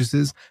Pay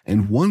purchases,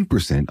 and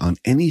 1% on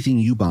anything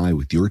you buy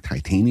with your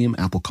titanium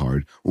Apple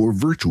Card or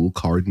virtual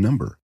card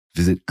number.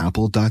 Visit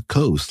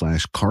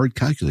apple.co/card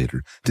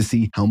calculator to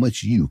see how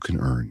much you can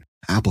earn.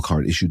 Apple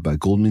Card issued by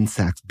Goldman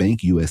Sachs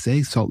Bank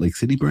USA, Salt Lake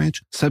City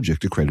branch,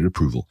 subject to credit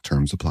approval.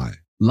 Terms apply.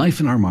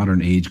 Life in our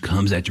modern age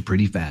comes at you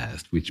pretty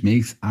fast, which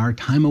makes our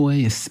time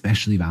away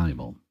especially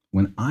valuable.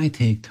 When I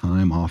take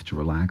time off to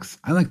relax,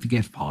 I like to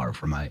get far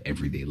from my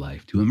everyday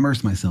life, to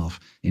immerse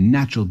myself in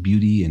natural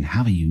beauty and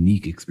have a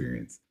unique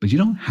experience. But you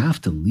don't have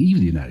to leave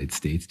the United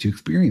States to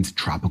experience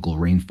tropical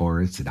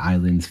rainforests and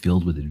islands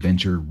filled with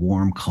adventure,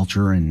 warm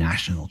culture, and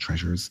national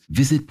treasures.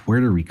 Visit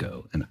Puerto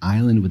Rico, an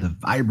island with a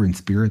vibrant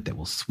spirit that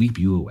will sweep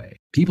you away.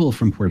 People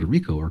from Puerto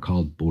Rico are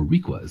called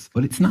Boricuas,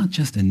 but it's not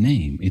just a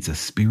name. It's a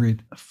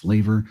spirit, a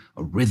flavor,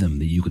 a rhythm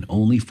that you can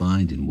only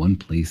find in one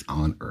place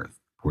on Earth.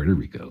 Puerto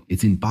Rico.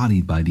 It's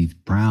embodied by these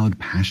proud,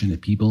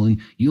 passionate people, and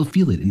you'll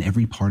feel it in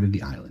every part of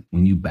the island.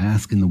 When you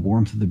bask in the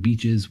warmth of the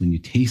beaches, when you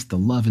taste the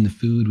love in the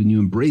food, when you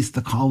embrace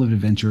the call of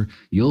adventure,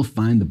 you'll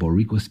find the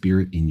Boricua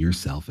spirit in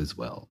yourself as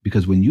well.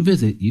 Because when you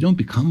visit, you don't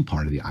become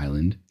part of the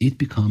island, it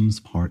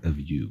becomes part of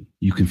you.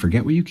 You can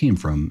forget where you came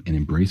from and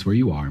embrace where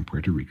you are in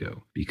Puerto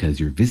Rico, because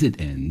your visit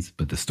ends,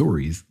 but the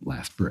stories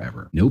last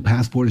forever. No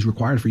passport is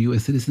required for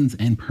U.S. citizens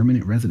and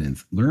permanent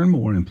residents. Learn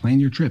more and plan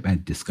your trip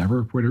at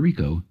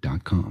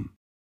discoverpuertorico.com.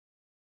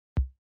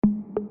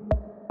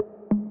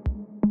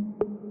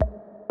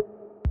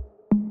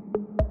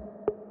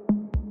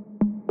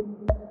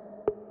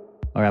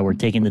 All right, we're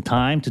taking the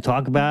time to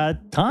talk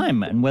about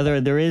time and whether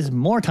there is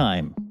more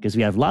time, because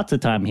we have lots of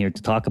time here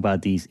to talk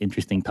about these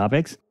interesting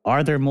topics.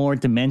 Are there more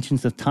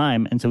dimensions of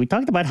time? And so we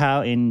talked about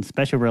how in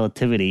special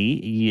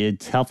relativity,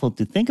 it's helpful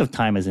to think of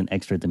time as an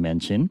extra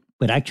dimension,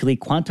 but actually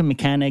quantum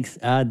mechanics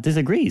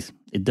disagrees.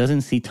 It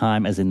doesn't see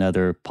time as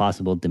another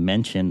possible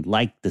dimension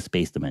like the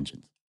space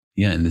dimensions.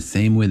 Yeah, in the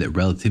same way that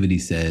relativity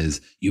says,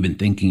 you've been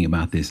thinking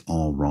about this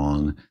all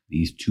wrong.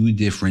 These two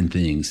different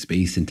things,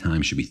 space and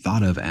time, should be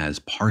thought of as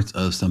parts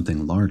of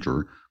something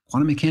larger.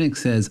 Quantum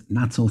mechanics says,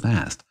 not so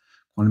fast.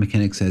 Quantum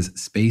mechanics says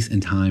space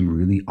and time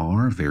really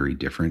are very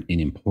different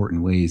in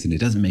important ways, and it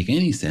doesn't make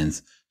any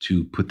sense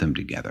to put them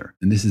together.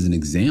 And this is an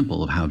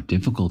example of how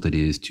difficult it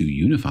is to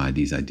unify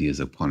these ideas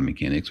of quantum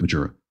mechanics, which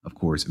are, of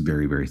course,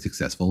 very, very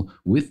successful,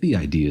 with the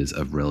ideas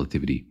of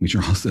relativity, which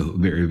are also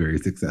very, very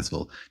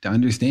successful, to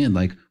understand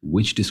like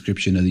which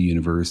description of the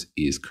universe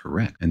is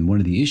correct. And one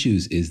of the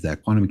issues is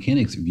that quantum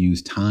mechanics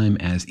views time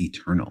as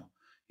eternal.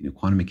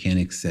 Quantum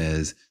mechanics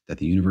says that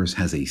the universe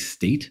has a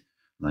state,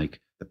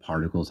 like the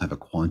particles have a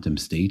quantum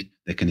state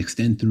that can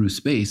extend through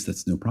space.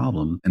 That's no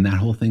problem. And that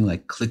whole thing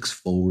like clicks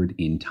forward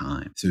in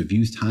time. So it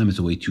views time as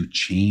a way to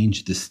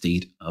change the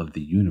state of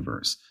the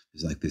universe.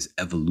 There's like this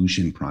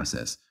evolution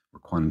process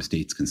where quantum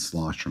states can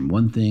slosh from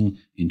one thing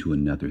into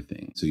another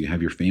thing. So you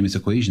have your famous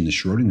equation, the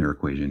Schrodinger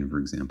equation, for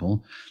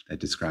example, that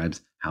describes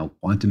how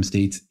quantum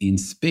states in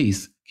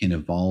space can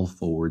evolve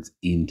forwards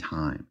in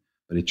time.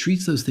 But it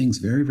treats those things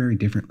very, very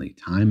differently.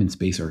 Time and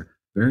space are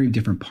very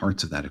different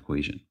parts of that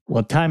equation.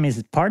 Well, time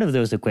is part of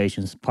those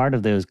equations, part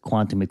of those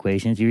quantum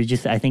equations.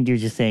 I think you're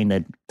just saying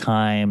that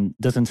time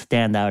doesn't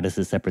stand out as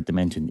a separate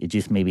dimension. It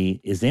just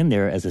maybe is in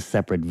there as a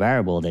separate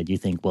variable that you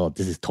think, well,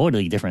 this is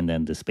totally different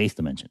than the space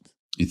dimensions.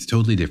 It's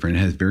totally different. It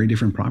has very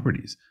different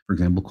properties. For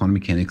example, quantum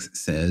mechanics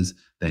says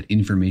that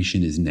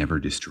information is never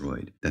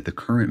destroyed, that the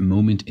current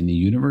moment in the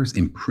universe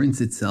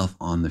imprints itself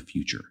on the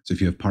future. So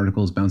if you have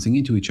particles bouncing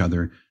into each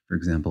other, for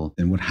example,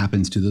 then what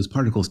happens to those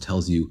particles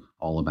tells you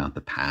all about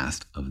the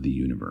past of the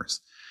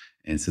universe.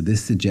 And so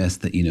this suggests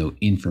that,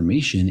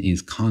 information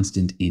is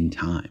constant in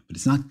time, but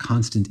it's not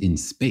constant in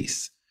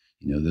space.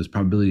 Those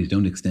probabilities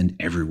don't extend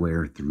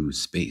everywhere through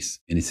space.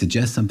 And it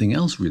suggests something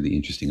else really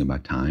interesting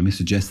about time. It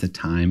suggests that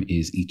time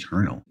is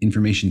eternal.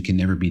 Information can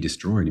never be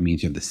destroyed. It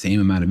means you have the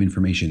same amount of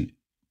information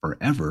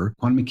forever.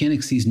 Quantum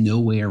mechanics sees no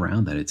way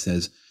around that. It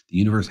says the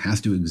universe has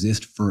to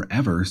exist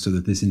forever so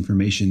that this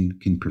information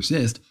can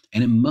persist,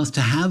 and it must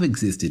have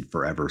existed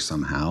forever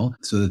somehow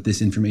so that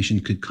this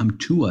information could come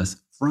to us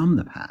from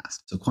the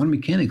past. So quantum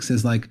mechanics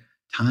says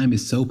time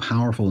is so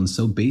powerful and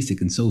so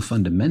basic and so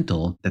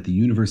fundamental that the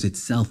universe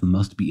itself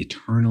must be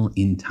eternal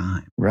in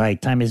time.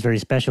 Right. Time is very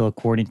special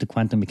according to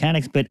quantum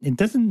mechanics, but it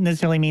doesn't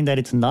necessarily mean that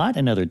it's not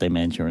another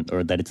dimension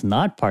or that it's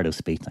not part of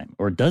space-time.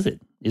 Or does it?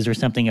 Is there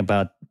something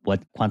about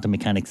what quantum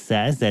mechanics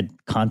says that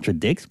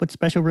contradicts what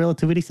special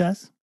relativity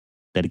says?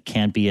 That it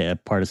can't be a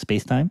part of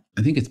space-time?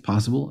 I think it's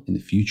possible in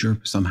the future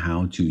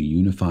somehow to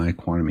unify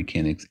quantum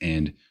mechanics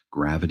and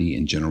gravity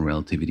and general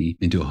relativity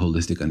into a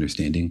holistic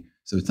understanding.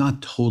 So it's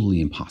not totally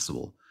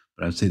impossible,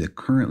 but I would say that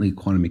currently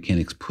quantum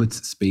mechanics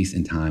puts space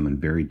and time on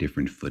very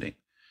different footing.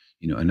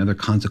 Another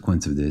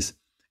consequence of this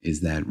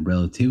is that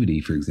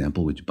relativity, for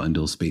example, which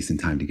bundles space and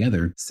time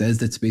together, says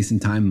that space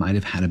and time might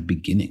have had a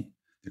beginning.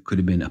 There could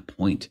have been a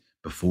point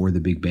before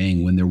the Big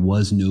Bang when there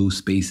was no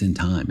space and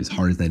time, as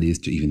hard as that is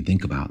to even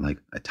think about, like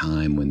a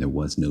time when there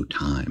was no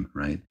time,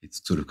 right?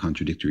 It's sort of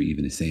contradictory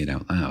even to say it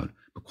out loud.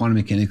 But quantum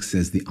mechanics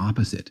says the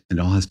opposite. It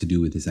all has to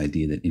do with this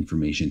idea that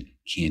information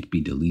can't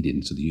be deleted,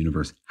 and so the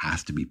universe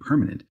has to be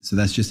permanent. So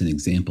that's just an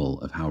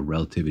example of how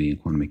relativity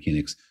and quantum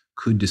mechanics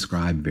could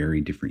describe very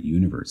different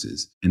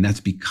universes. And that's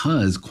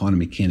because quantum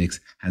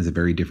mechanics has a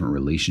very different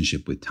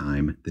relationship with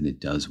time than it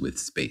does with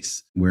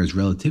space, whereas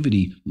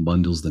relativity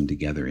bundles them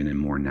together in a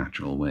more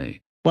natural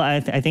way. Well,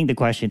 I think the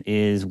question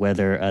is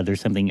whether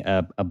there's something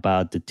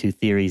about the two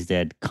theories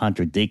that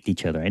contradict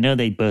each other. I know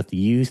they both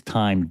use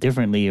time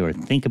differently or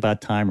think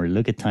about time or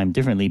look at time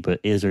differently, but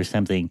is there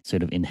something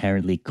sort of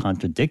inherently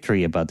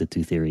contradictory about the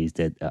two theories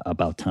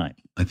about time?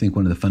 I think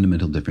one of the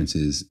fundamental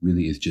differences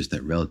really is just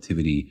that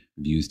relativity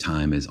views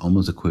time as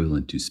almost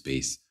equivalent to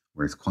space,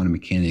 whereas quantum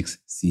mechanics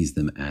sees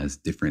them as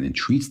different and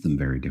treats them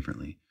very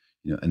differently.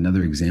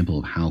 Another example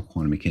of how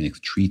quantum mechanics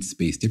treats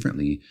space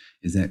differently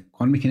is that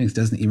quantum mechanics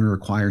doesn't even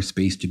require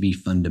space to be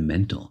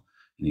fundamental.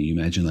 You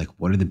imagine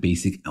what are the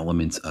basic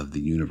elements of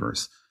the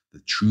universe? The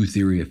true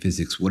theory of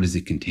physics, what does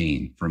it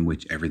contain from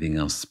which everything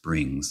else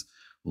springs?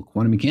 Well,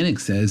 quantum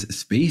mechanics says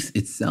space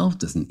itself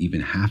doesn't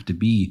even have to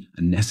be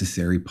a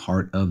necessary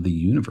part of the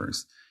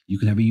universe. You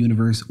can have a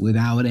universe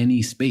without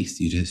any space.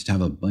 You just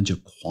have a bunch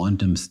of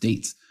quantum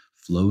states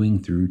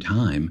flowing through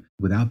time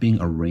without being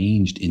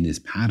arranged in this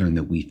pattern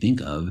that we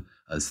think of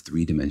as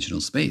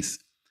three-dimensional space.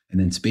 And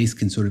then space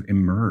can sort of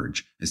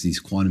emerge as these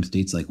quantum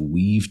states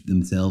weave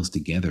themselves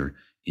together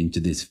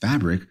into this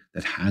fabric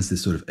that has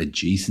this sort of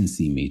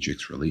adjacency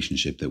matrix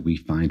relationship that we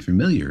find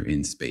familiar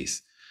in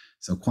space.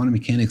 So quantum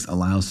mechanics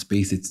allows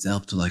space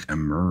itself to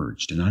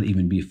emerge, to not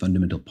even be a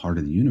fundamental part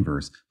of the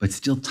universe, but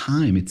still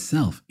time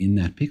itself in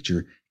that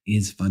picture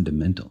is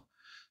fundamental.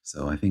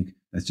 So I think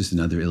that's just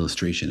another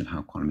illustration of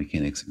how quantum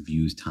mechanics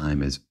views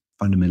time as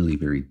fundamentally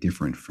very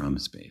different from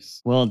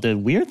space. Well, the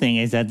weird thing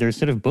is that they're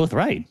sort of both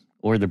right,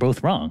 or they're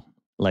both wrong.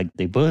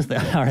 They both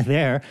are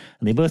there,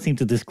 and they both seem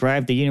to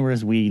describe the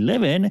universe we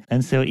live in.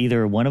 And so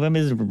either one of them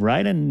is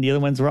right and the other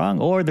one's wrong,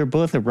 or they're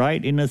both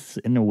right in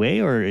a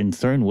way or in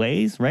certain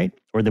ways, right?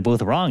 Or they're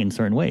both wrong in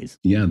certain ways.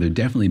 Yeah, they're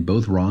definitely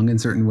both wrong in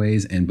certain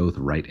ways and both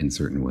right in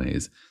certain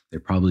ways. They're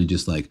probably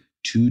just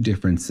two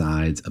different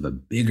sides of a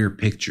bigger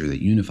picture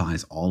that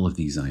unifies all of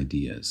these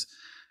ideas.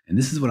 And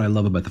this is what I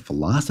love about the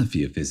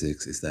philosophy of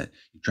physics, is that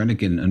you try to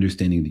get an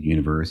understanding of the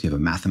universe. You have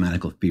a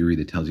mathematical theory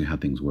that tells you how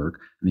things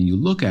work. And then you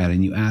look at it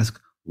and you ask,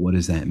 what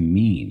does that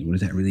mean? What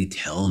does that really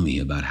tell me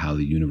about how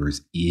the universe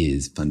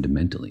is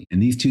fundamentally?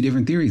 And these two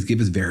different theories give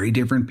us very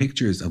different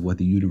pictures of what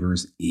the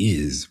universe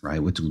is,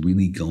 right? What's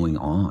really going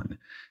on.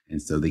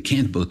 And so they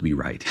can't both be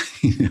right,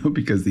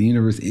 because the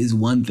universe is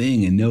one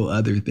thing and no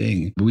other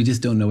thing. But we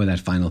just don't know what that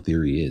final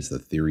theory is, the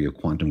theory of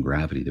quantum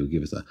gravity that would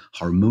give us a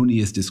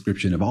harmonious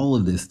description of all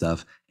of this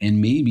stuff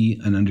and maybe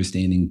an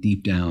understanding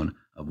deep down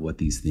of what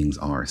these things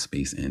are,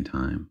 space and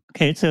time.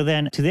 Okay, so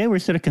then today we're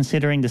sort of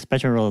considering the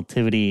special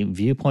relativity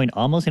viewpoint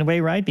almost in a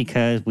way, right?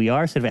 Because we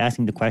are sort of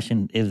asking the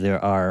question if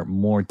there are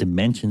more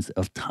dimensions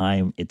of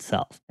time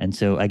itself. And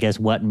so I guess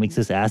what makes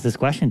us ask this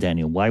question,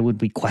 Daniel? Why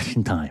would we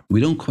question time? We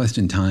don't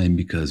question time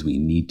because we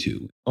need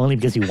to. Only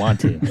because you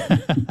want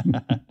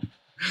to.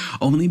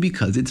 Only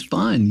because it's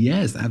fun.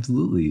 Yes,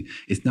 absolutely.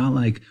 It's not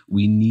like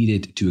we need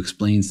it to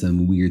explain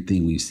some weird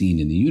thing we've seen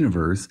in the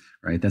universe,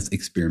 right? That's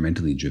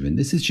experimentally driven.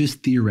 This is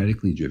just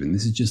theoretically driven.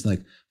 This is just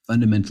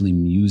fundamentally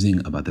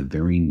musing about the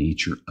very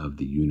nature of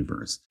the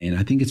universe. And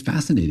I think it's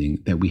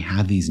fascinating that we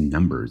have these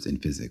numbers in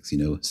physics.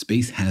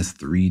 Space has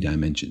 3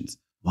 dimensions.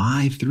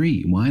 Why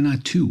 3? Why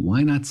not 2?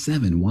 Why not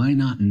 7? Why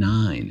not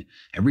 9?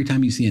 Every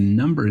time you see a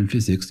number in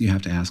physics, you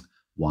have to ask,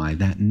 why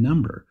that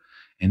number?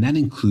 And that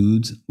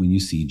includes when you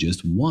see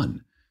just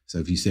 1. So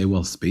if you say,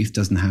 well, space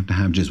doesn't have to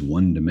have just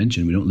 1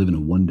 dimension. We don't live in a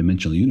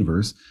one-dimensional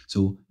universe.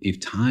 So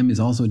if time is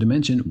also a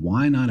dimension,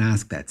 why not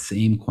ask that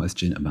same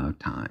question about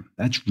time?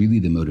 That's really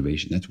the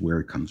motivation. That's where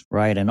it comes from.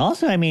 Right. And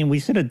also, we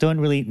sort of don't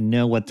really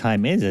know what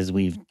time is, as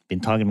we've been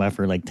talking about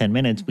for like 10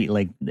 minutes.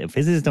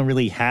 Physicists don't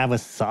really have a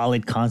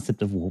solid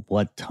concept of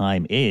what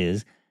time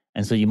is.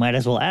 And so you might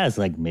as well ask,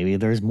 maybe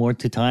there's more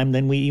to time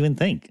than we even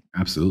think.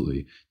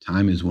 Absolutely.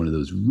 Time is one of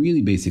those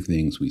really basic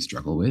things we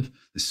struggle with.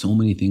 There's so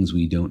many things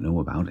we don't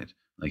know about it.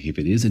 Like if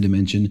it is a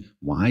dimension,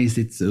 why is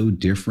it so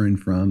different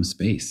from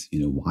space?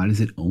 Why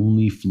does it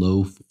only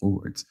flow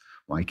forwards?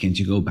 Why can't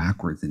you go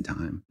backwards in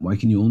time? Why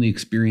can you only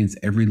experience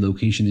every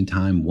location in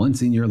time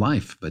once in your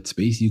life? But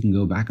space, you can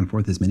go back and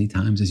forth as many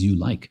times as you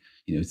like.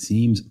 It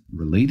seems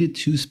related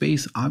to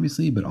space,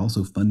 obviously, but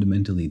also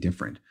fundamentally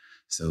different.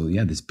 So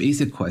yeah, there's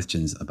basic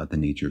questions about the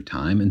nature of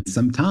time. And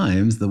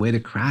sometimes the way to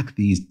crack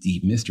these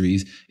deep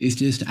mysteries is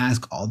just to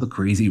ask all the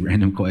crazy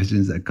random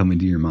questions that come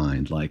into your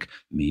mind. Like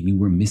maybe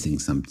we're missing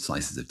some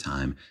slices of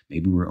time.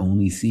 Maybe we're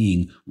only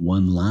seeing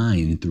one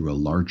line through a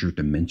larger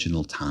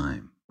dimensional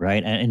time.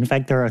 Right. And in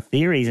fact, there are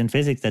theories in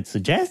physics that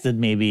suggest that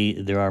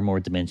maybe there are more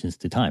dimensions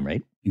to time,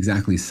 right?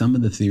 Exactly. Some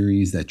of the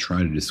theories that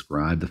try to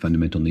describe the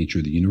fundamental nature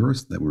of the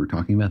universe that we were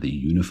talking about, that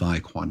unify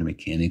quantum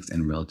mechanics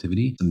and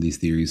relativity, some of these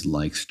theories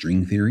like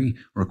string theory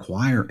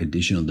require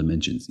additional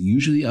dimensions,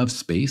 usually of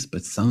space,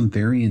 but some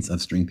variants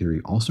of string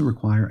theory also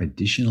require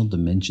additional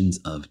dimensions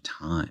of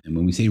time. And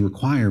when we say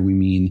require, we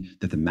mean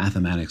that the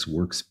mathematics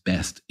works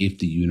best if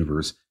the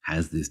universe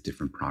has this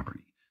different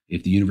property.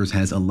 If the universe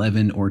has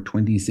 11 or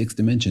 26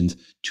 dimensions,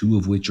 2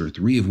 of which or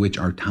 3 of which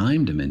are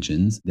time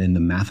dimensions, then the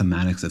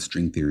mathematics of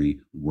string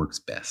theory works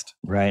best.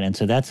 Right. And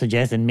so that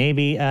suggests that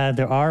maybe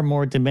there are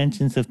more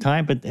dimensions of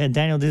time. But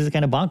Daniel, this is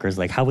kind of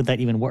bonkers. How would that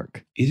even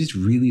work? It is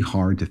really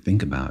hard to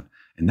think about.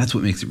 And that's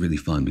what makes it really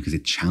fun, because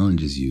it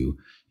challenges you.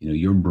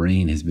 Your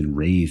brain has been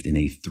raised in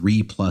a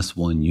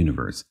 3+1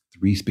 universe,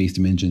 3 space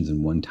dimensions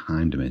and 1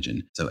 time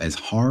dimension. So as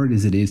hard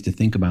as it is to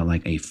think about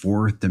a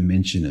 4th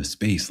dimension of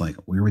space,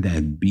 where would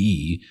that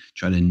be?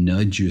 Try to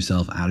nudge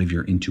yourself out of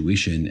your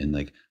intuition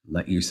and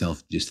let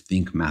yourself just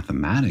think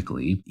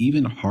mathematically.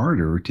 Even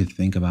harder to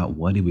think about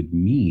what it would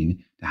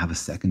mean to have a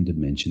second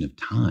dimension of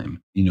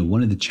time.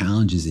 One of the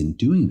challenges in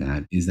doing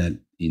that is that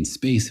in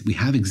space, we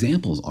have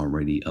examples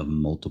already of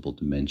multiple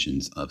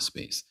dimensions of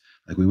space.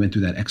 We went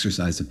through that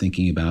exercise of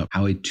thinking about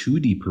how a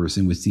 2D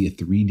person would see a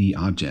 3D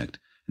object.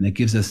 And that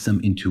gives us some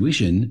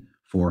intuition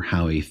for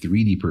how a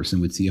 3D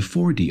person would see a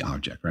 4D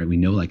object, right? We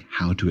know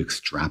how to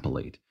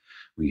extrapolate.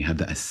 We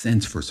have a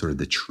sense for sort of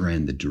the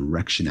trend, the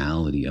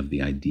directionality of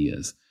the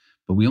ideas.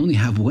 But we only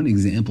have one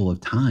example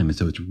of time. And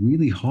so it's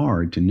really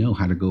hard to know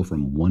how to go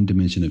from 1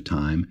 dimension of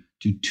time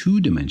to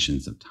 2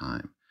 dimensions of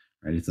time.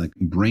 Right? It's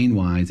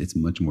brain-wise, it's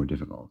much more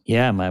difficult.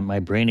 Yeah, my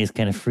brain is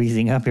kind of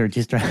freezing up here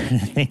just trying to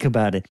think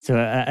about it. So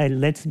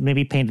let's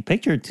maybe paint a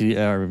picture to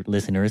our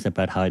listeners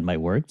about how it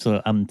might work.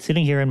 So I'm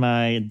sitting here in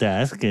my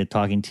desk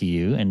talking to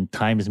you, and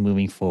time is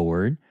moving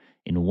forward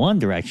in one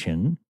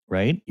direction,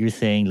 right? You're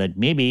saying that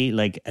maybe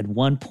at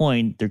one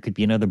point there could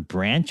be another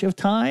branch of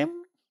time.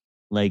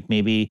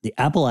 Maybe the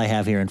apple I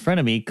have here in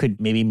front of me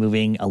could maybe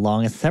moving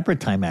along a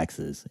separate time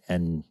axis.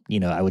 And,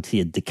 I would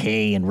see it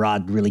decay and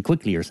rot really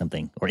quickly or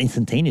something, or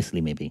instantaneously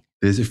maybe.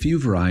 There's a few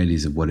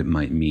varieties of what it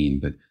might mean,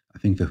 but I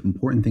think the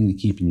important thing to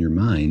keep in your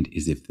mind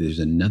is if there's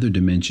another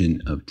dimension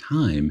of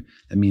time,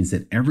 that means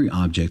that every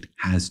object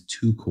has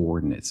 2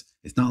 coordinates.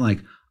 It's not like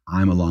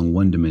I'm along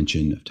 1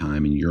 dimension of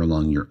time and you're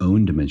along your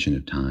own dimension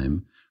of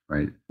time,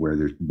 right? Where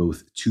there's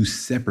both 2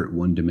 separate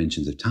 1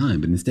 dimensions of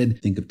time, but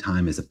instead think of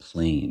time as a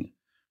plane.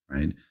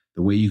 Right?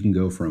 The way you can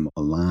go from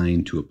a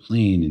line to a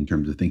plane in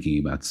terms of thinking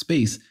about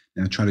space,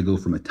 now try to go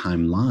from a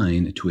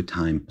timeline to a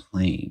time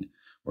plane,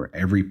 where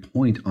every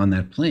point on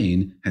that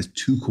plane has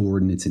 2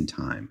 coordinates in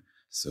time.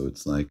 So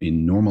it's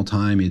in normal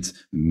time, it's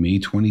May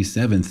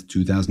 27th,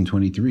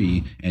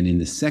 2023. And in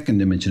the second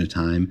dimension of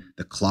time,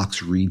 the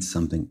clocks read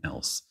something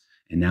else.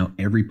 And now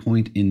every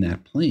point in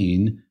that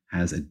plane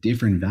has a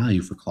different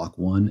value for clock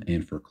 1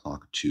 and for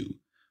clock 2.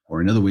 Or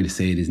another way to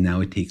say it is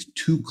now it takes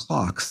 2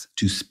 clocks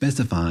to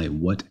specify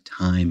what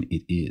time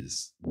it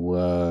is.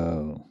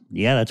 Whoa.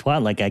 Yeah, that's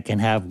wild. I can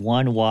have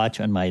one watch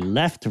on my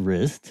left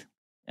wrist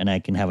and I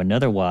can have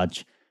another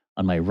watch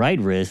on my right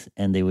wrist,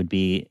 and they would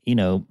be,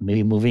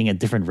 maybe moving at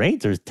different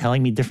rates or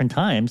telling me different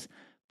times.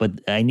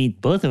 But I need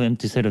both of them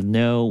to sort of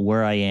know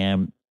where I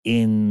am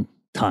in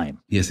time.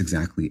 Yes,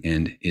 exactly.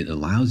 And it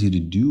allows you to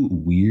do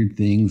weird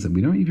things that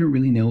we don't even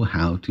really know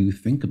how to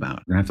think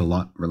about. We're going to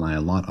have to rely a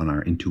lot on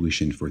our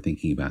intuition for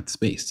thinking about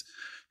space.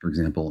 For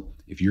example,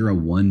 if you're a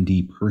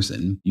 1D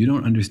person, you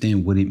don't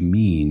understand what it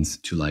means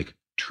to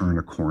turn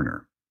a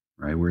corner,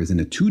 right? Whereas in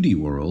a 2D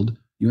world,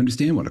 you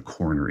understand what a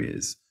corner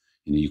is.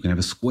 You can have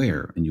a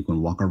square and you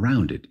can walk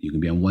around it. You can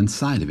be on one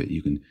side of it.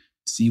 You can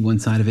see one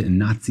side of it and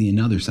not see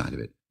another side of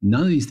it.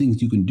 None of these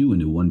things you can do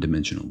in a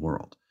one-dimensional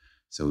world.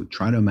 So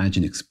try to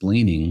imagine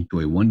explaining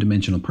to a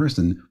one-dimensional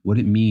person what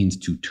it means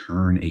to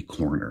turn a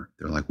corner.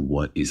 They're like,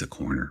 what is a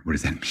corner? What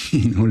does that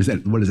mean?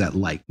 What is that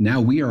like? Now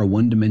we are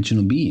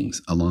one-dimensional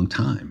beings a long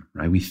time,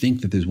 right? We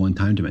think that there's one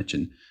time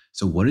dimension.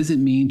 So what does it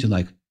mean to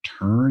like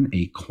turn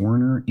a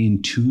corner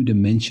in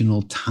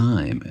two-dimensional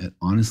time?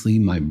 Honestly,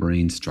 my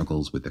brain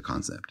struggles with the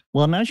concept.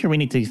 Well, I'm not sure we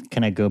need to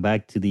kind of go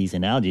back to these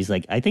analogies.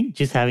 Like, I think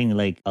just having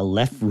like a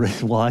left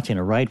wristwatch and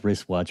a right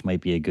wristwatch might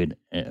be a good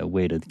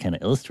way to kind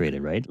of illustrate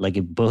it, right? Like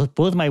if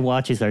both my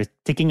watches are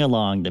ticking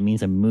along, that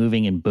means I'm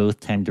moving in both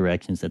time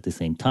directions at the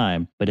same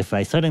time. But if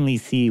I suddenly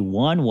see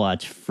one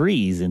watch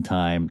freeze in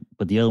time,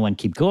 but the other one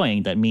keep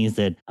going, that means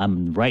that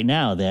I'm right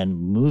now then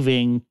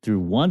moving through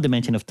one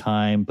dimension of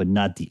time, but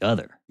not the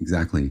other.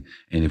 Exactly.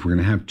 And if we're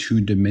going to have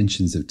two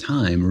dimensions of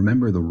time,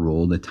 remember the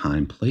role that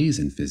time plays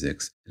in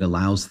physics. It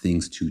allows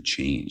things to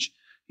change.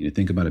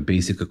 Think about a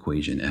basic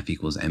equation, F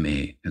equals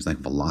ma. There's like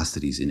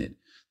velocities in it.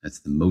 That's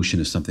the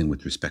motion of something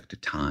with respect to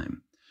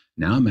time.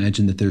 Now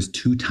imagine that there's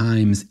two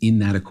times in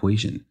that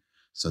equation.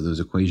 So those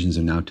equations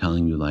are now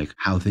telling you like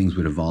how things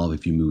would evolve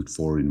if you moved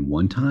forward in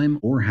one time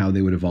or how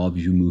they would evolve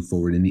if you move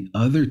forward in the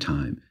other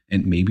time.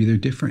 And maybe they're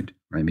different,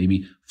 right?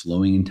 Maybe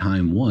flowing in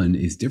time 1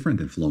 is different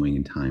than flowing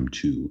in time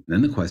 2. And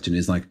then the question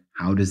is like,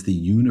 how does the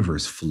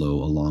universe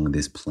flow along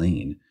this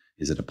plane?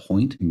 Is it a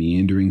point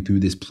meandering through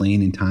this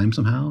plane in time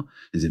somehow?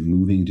 Is it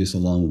moving just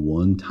along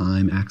one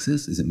time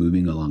axis? Is it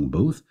moving along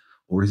both?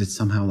 Or is it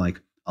somehow like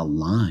a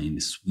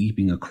line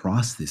sweeping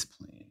across this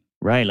plane?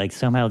 Right, like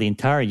somehow the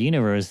entire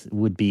universe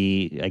would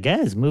be, I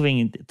guess,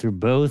 moving through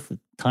both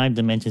time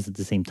dimensions at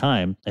the same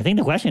time. I think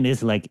the question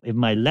is like, if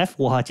my left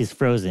watch is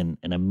frozen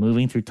and I'm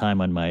moving through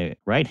time on my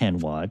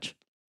right-hand watch,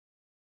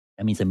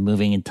 that means I'm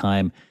moving in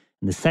time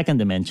in the second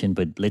dimension,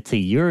 but let's say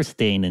you're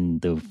staying in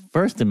the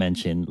first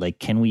dimension, like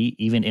can we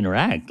even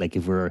interact? Like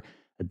if we're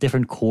at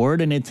different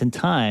coordinates in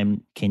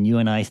time, can you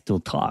and I still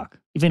talk?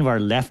 Even if our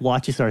left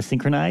watches are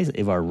synchronized,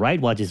 if our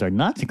right watches are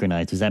not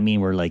synchronized, does that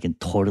mean we're like in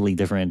totally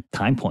different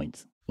time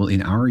points? Well,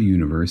 in our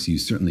universe, you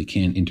certainly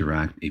can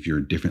interact if you're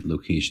at different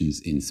locations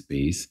in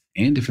space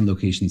and different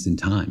locations in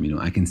time.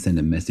 I can send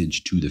a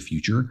message to the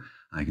future.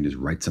 I can just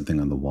write something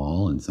on the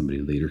wall and somebody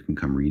later can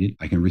come read it.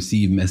 I can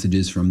receive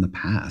messages from the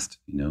past,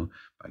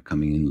 by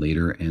coming in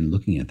later and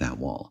looking at that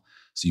wall.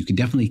 So you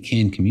definitely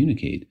can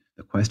communicate.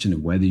 The question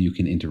of whether you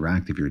can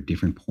interact if you're at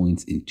different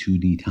points in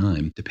 2D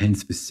time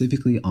depends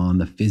specifically on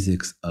the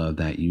physics of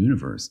that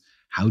universe.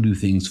 How do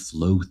things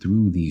flow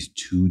through these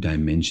two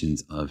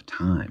dimensions of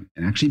time?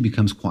 It actually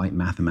becomes quite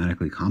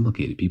mathematically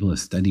complicated. People have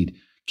studied,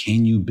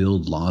 can you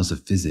build laws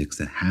of physics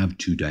that have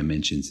two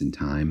dimensions in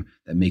time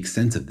that make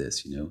sense of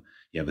this? You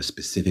have a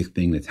specific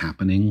thing that's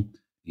happening,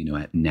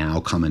 at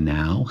now,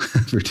 now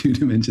for two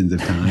dimensions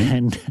of time.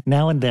 And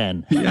now and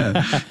then.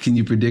 Yeah. Can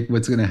you predict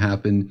what's going to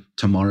happen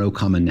tomorrow,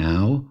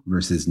 now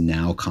versus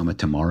now,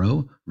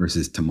 tomorrow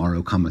versus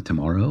tomorrow,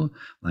 tomorrow?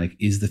 Like,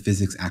 is the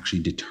physics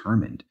actually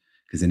determined?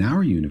 Because in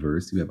our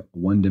universe, we have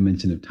one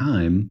dimension of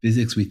time.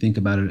 Physics, we think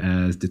about it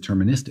as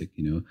deterministic.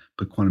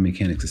 Put quantum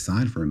mechanics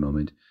aside for a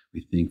moment.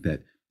 We think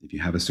that if you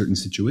have a certain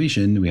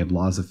situation, we have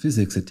laws of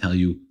physics that tell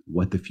you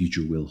what the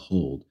future will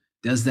hold.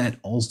 Does that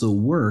also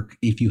work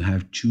if you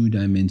have two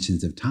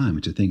dimensions of time,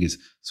 which I think is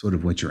sort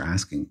of what you're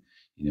asking?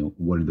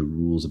 What are the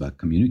rules about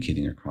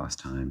communicating across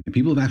time? And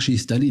people have actually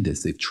studied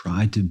this. They've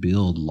tried to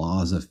build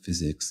laws of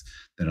physics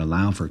that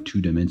allow for two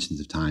dimensions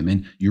of time.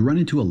 And you run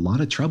into a lot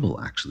of trouble,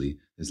 actually.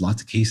 There's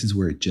lots of cases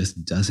where it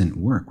just doesn't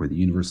work, where the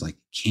universe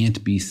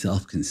can't be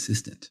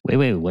self-consistent.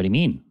 Wait, what do you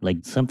mean? Like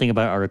something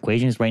about our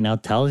equations right now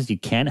tells us you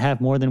can't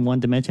have more than one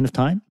dimension of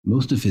time?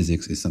 Most of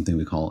physics is something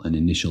we call an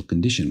initial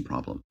condition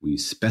problem. We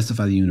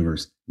specify the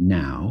universe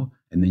now,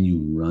 and then you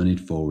run it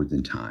forward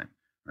in time,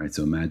 right?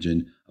 So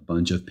imagine a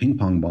bunch of ping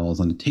pong balls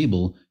on a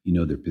table. You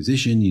know their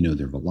position, you know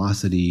their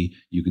velocity.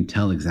 You can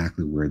tell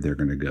exactly where they're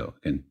going to go.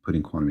 Again,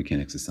 putting quantum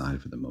mechanics aside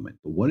for the moment.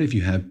 But what if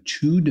you have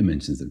two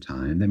dimensions of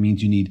time? That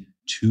means you need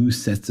two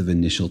sets of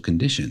initial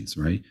conditions,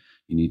 right?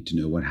 You need to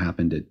know what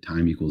happened at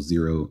time equals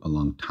 0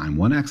 along time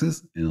 1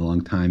 axis and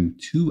along time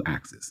 2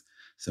 axis.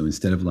 So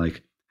instead of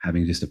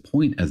having just a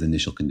point as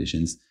initial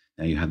conditions,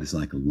 now you have this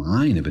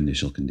line of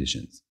initial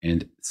conditions.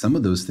 And some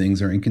of those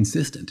things are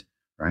inconsistent,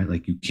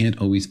 right? You can't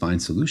always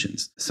find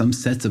solutions. Some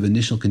sets of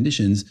initial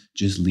conditions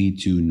just lead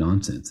to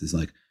nonsense. There's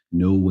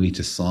no way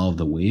to solve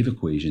the wave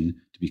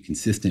equation to be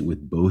consistent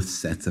with both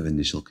sets of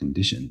initial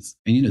conditions.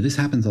 And this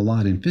happens a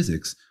lot in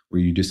physics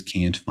where you just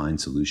can't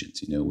find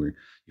solutions, where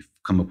you've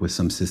come up with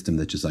some system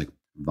that just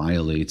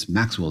violates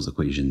Maxwell's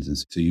equations. And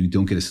so you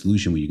don't get a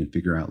solution where you can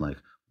figure out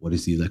What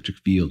is the electric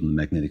field and the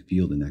magnetic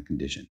field in that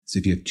condition? So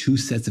if you have two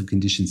sets of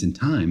conditions in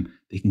time,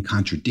 they can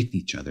contradict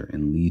each other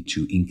and lead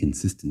to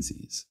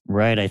inconsistencies.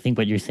 Right. I think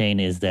what you're saying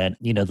is that,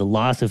 the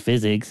laws of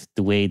physics,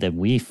 the way that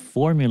we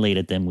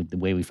formulated them, with the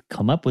way we've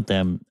come up with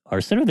them,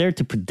 are sort of there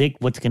to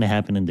predict what's going to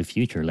happen in the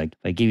future. Like, if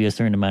I give you a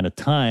certain amount of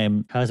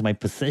time, how is my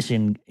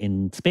position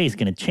in space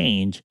going to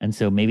change? And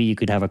so maybe you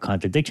could have a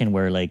contradiction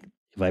where, like,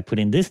 if I put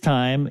in this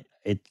time,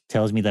 it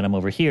tells me that I'm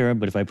over here.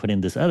 But if I put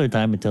in this other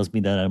time, it tells me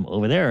that I'm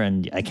over there.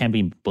 And I can't be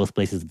in both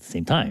places at the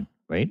same time.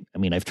 Right? I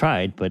mean, I've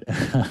tried, but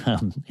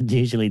it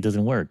usually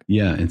doesn't work.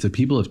 Yeah. And so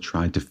people have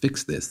tried to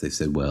fix this. They've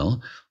said,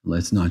 well,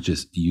 let's not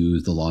just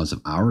use the laws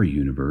of our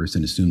universe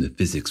and assume that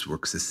physics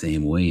works the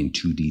same way in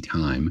 2D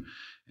time,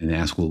 and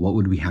ask, well, what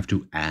would we have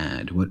to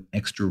add? What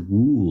extra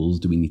rules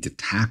do we need to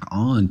tack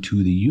on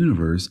to the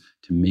universe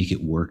to make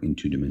it work in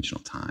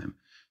two-dimensional time?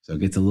 So it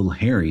gets a little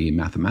hairy and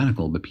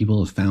mathematical, but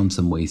people have found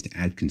some ways to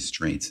add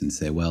constraints and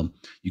say, well,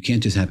 you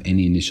can't just have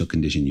any initial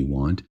condition you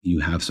want. You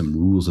have some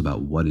rules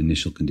about what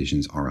initial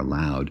conditions are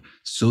allowed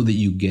so that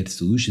you get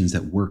solutions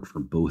that work for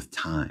both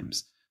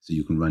times. So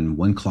you can run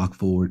one clock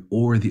forward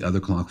or the other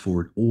clock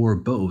forward or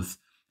both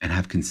and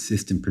have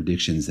consistent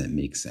predictions that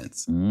make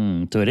sense.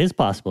 So it is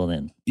possible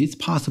then. It's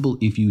possible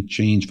if you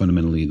change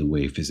fundamentally the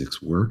way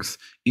physics works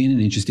in an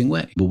interesting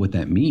way. But what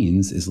that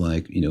means is,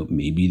 like,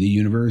 maybe the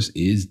universe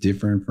is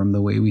different from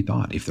the way we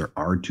thought. If there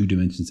are two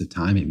dimensions of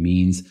time, it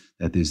means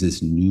that there's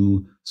this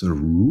new sort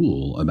of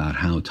rule about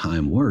how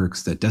time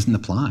works that doesn't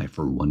apply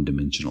for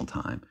one-dimensional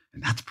time.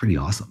 And that's pretty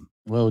awesome.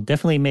 Well,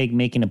 definitely make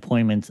making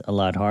appointments a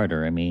lot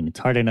harder. I mean, it's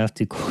hard enough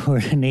to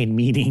coordinate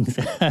meetings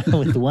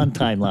with one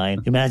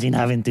timeline. Imagine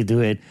having to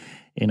do it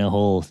in a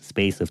whole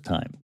space of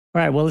time.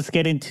 All right, well, let's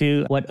get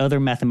into what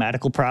other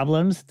mathematical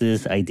problems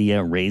this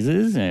idea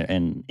raises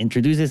and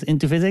introduces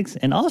into physics,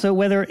 and also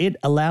whether it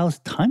allows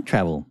time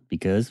travel,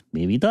 because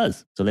maybe it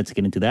does. So let's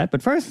get into that.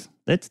 But first,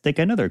 let's take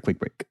another quick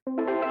break.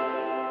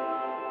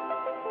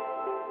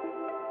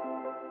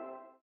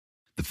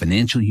 The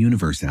financial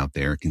universe out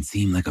there can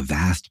seem like a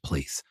vast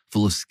place,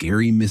 full of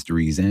scary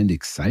mysteries and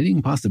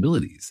exciting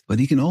possibilities,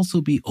 but it can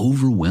also be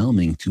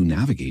overwhelming to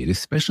navigate,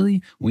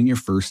 especially when you're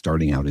first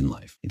starting out in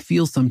life. It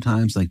feels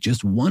sometimes like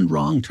just one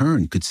wrong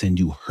turn could send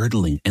you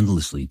hurtling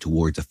endlessly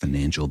towards a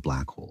financial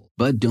black hole.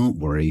 But don't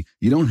worry,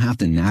 you don't have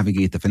to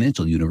navigate the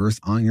financial universe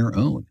on your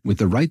own. With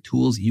the right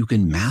tools, you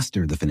can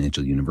master the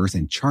financial universe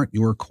and chart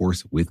your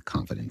course with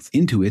confidence.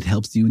 Intuit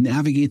helps you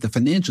navigate the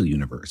financial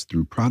universe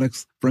through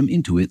products from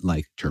Intuit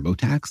like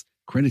TurboTax,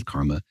 Credit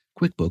Karma,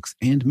 QuickBooks,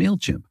 and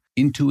MailChimp.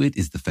 Intuit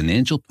is the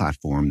financial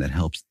platform that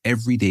helps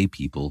everyday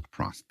people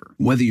prosper.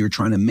 Whether you're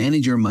trying to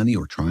manage your money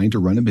or trying to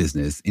run a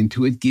business,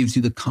 Intuit gives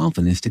you the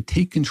confidence to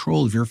take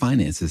control of your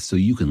finances so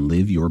you can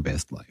live your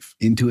best life.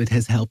 Intuit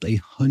has helped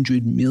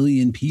 100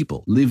 million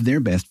people live their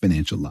best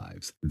financial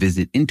lives.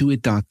 Visit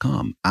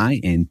Intuit.com,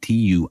 Intuit.com,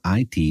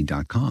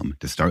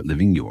 to start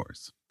living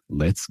yours.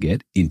 Let's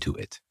get into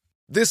it.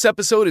 This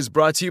episode is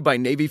brought to you by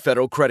Navy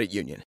Federal Credit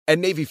Union. At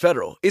Navy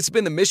Federal, it's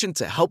been the mission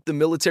to help the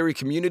military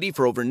community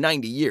for over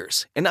 90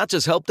 years. And not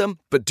just help them,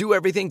 but do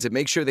everything to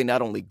make sure they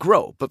not only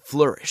grow, but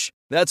flourish.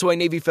 That's why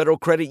Navy Federal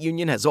Credit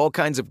Union has all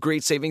kinds of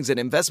great savings and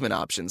investment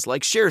options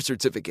like share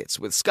certificates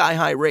with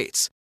sky-high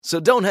rates. So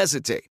don't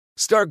hesitate.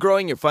 Start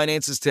growing your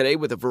finances today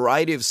with a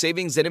variety of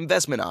savings and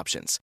investment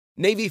options.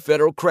 Navy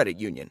Federal Credit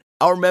Union.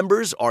 Our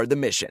members are the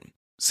mission.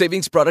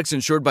 Savings products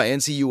insured by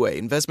NCUA.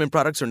 Investment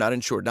products are not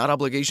insured, not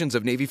obligations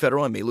of Navy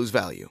Federal and may lose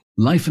value.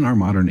 Life in our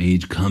modern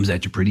age comes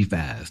at you pretty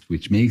fast,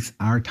 which makes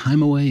our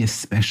time away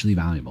especially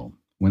valuable.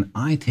 When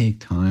I take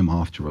time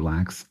off to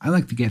relax, I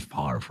like to get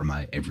far from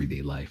my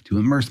everyday life, to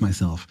immerse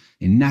myself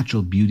in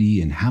natural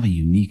beauty and have a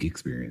unique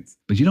experience.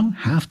 But you don't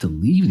have to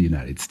leave the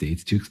United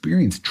States to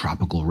experience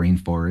tropical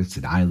rainforests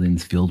and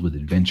islands filled with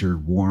adventure,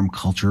 warm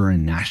culture,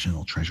 and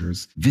national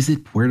treasures.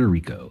 Visit Puerto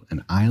Rico,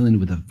 an island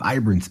with a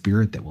vibrant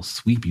spirit that will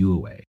sweep you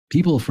away.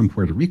 People from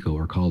Puerto Rico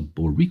are called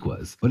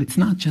Boricuas, but it's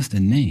not just a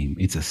name.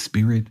 It's a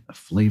spirit, a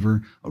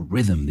flavor, a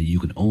rhythm that you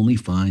can only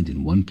find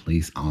in one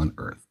place on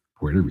Earth.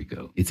 Puerto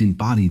Rico. It's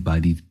embodied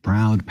by these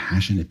proud,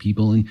 passionate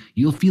people, and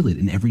you'll feel it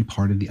in every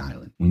part of the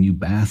island. When you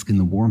bask in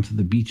the warmth of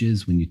the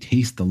beaches, when you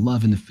taste the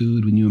love in the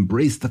food, when you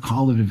embrace the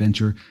call of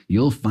adventure,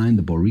 you'll find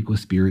the Boricua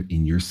spirit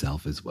in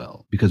yourself as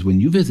well. Because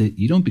when you visit,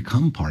 you don't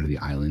become part of the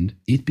island,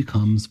 it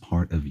becomes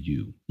part of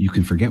you. You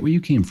can forget where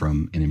you came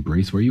from and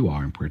embrace where you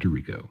are in Puerto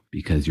Rico,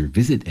 because your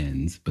visit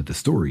ends, but the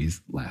stories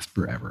last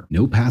forever.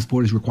 No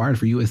passport is required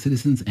for U.S.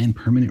 citizens and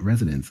permanent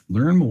residents.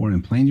 Learn more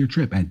and plan your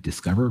trip at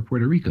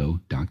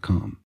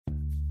discoverpuertorico.com.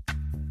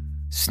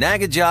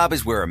 Snag a Job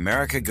is where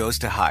America goes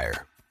to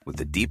hire, with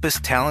the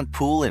deepest talent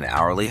pool in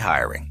hourly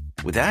hiring.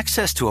 With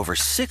access to over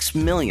 6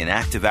 million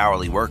active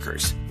hourly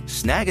workers,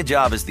 Snag a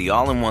Job is the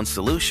all-in-one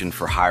solution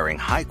for hiring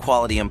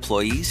high-quality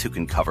employees who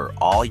can cover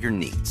all your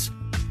needs.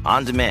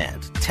 On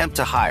demand, temp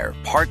to hire,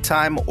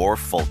 part-time or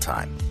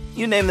full-time.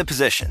 You name the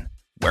position.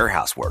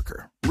 Warehouse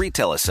worker,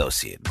 retail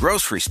associate,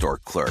 grocery store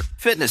clerk,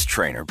 fitness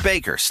trainer,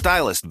 baker,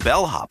 stylist,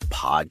 bellhop,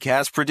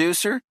 podcast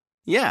producer.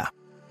 Yeah,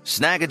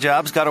 Snag a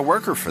Job's got a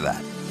worker for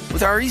that.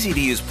 With our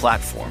easy-to-use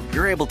platform,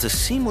 you're able to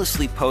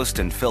seamlessly post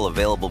and fill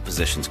available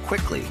positions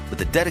quickly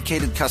with a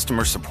dedicated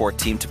customer support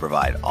team to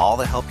provide all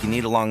the help you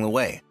need along the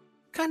way.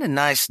 Kind of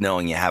nice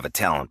knowing you have a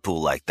talent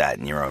pool like that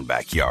in your own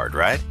backyard,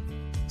 right?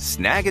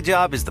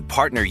 Snagajob is the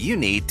partner you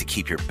need to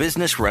keep your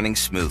business running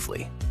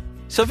smoothly.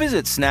 So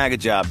visit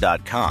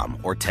snagajob.com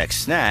or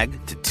text snag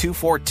to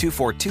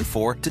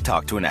 242424 to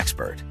talk to an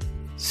expert.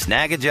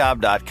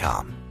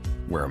 Snagajob.com,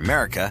 where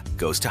America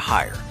goes to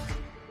hire.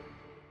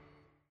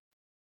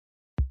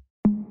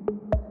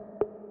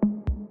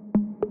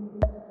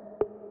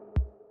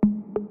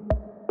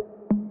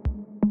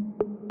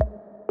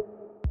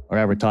 All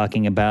right, we're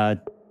talking about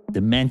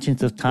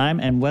dimensions of time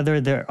and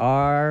whether there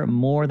are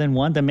more than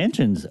one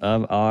dimensions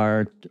of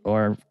our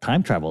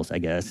time travels, I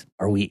guess.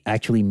 Are we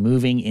actually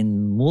moving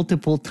in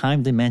multiple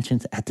time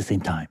dimensions at the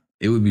same time?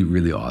 It would be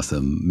really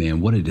awesome.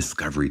 Man, what a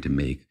discovery to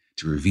make,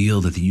 to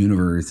reveal that the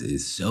universe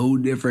is so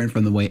different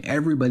from the way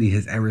everybody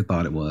has ever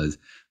thought it was.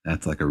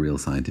 That's like a real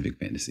scientific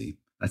fantasy.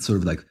 That's sort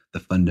of like the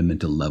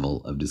fundamental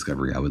level of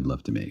discovery I would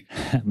love to make.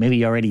 Maybe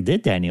you already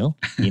did, Daniel.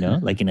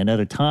 Like in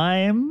another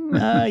time,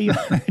 you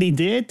already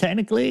did,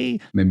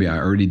 technically. Maybe I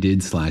already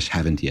did /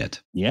 haven't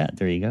yet. Yeah,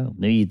 there you go.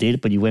 Maybe you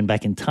did, but you went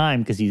back in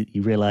time because you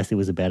realized it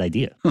was a bad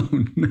idea. Oh,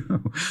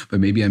 no.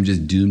 But maybe I'm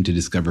just doomed to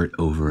discover it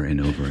over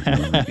and over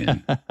and over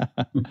again.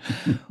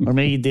 Or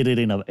maybe you did it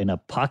in a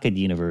pocket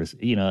universe,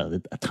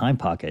 a time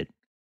pocket.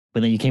 But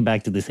then you came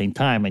back to the same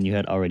time and you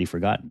had already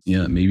forgotten.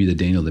 Yeah, maybe the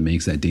Daniel that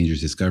makes that dangerous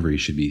discovery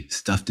should be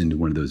stuffed into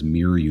one of those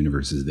mirror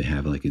universes they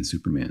have like in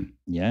Superman.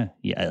 Yeah,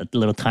 a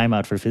little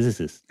timeout for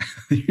physicists.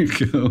 There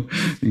you go.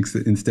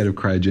 Instead of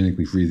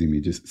cryogenically freezing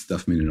me, just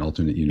stuff me in an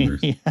alternate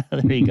universe. Yeah,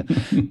 there you go.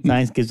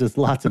 Science gives us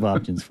lots of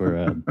options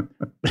for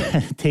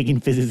taking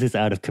physicists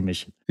out of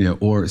commission. Yeah,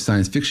 or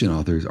science fiction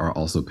authors are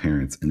also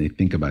parents and they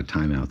think about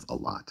timeouts a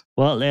lot.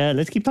 Well,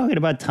 let's keep talking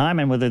about time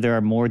and whether there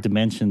are more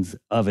dimensions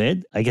of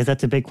it. I guess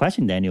that's a big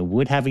question, Daniel.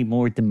 Would having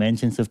more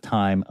dimensions of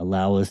time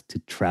allow us to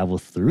travel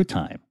through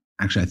time?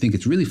 Actually, I think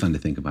it's really fun to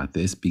think about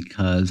this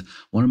because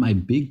one of my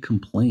big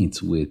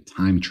complaints with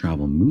time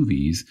travel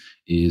movies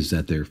is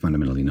that they're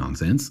fundamentally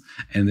nonsense.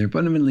 And they're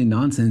fundamentally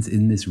nonsense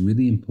in this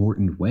really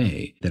important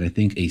way that I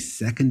think a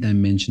second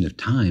dimension of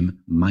time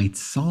might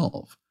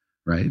solve,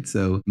 right?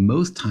 So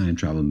most time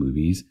travel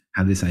movies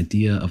have this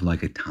idea of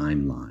like a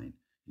timeline.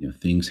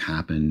 Things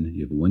happen,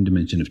 you have one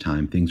dimension of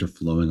time, things are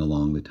flowing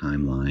along the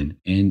timeline.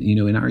 And,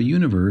 in our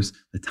universe,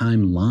 the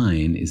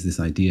timeline is this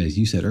idea, as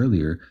you said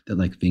earlier, that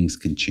like things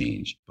can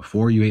change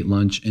before you ate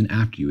lunch and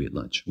after you ate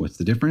lunch. What's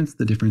the difference?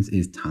 The difference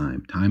is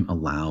time. Time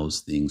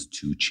allows things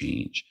to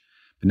change.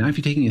 But now if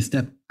you're taking a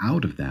step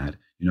out of that,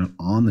 you're not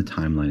on the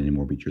timeline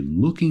anymore, but you're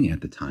looking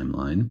at the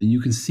timeline, then you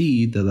can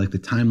see that like the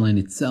timeline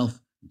itself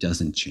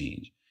doesn't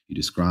change. You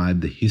describe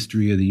the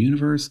history of the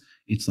universe.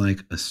 It's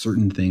like a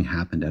certain thing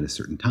happened at a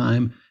certain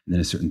time, and then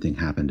a certain thing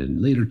happened at a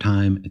later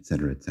time, et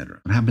cetera, et cetera.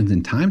 What happens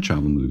in time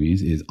travel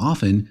movies is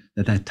often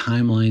that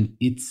timeline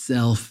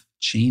itself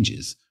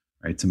changes,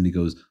 right? Somebody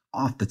goes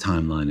off the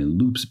timeline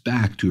and loops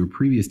back to a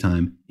previous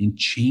time and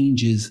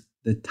changes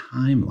the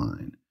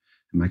timeline.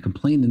 And my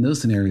complaint in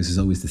those scenarios is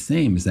always the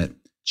same, is that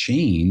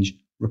change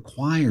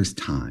requires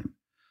time.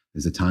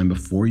 There's a time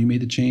before you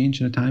made the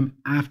change and a time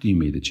after you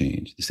made the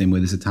change. The same way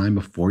there's a time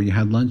before you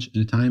had lunch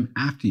and a time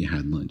after you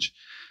had lunch.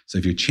 So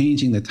if you're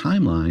changing the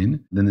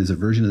timeline, then there's a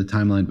version of the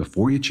timeline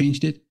before you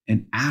changed it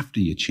and after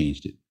you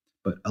changed it.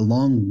 But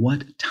along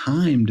what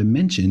time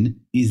dimension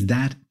is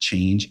that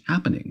change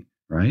happening,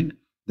 right?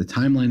 The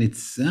timeline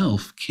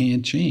itself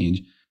can't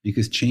change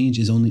because change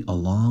is only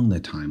along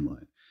the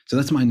timeline. So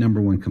that's my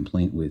number one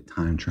complaint with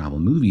time travel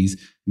movies.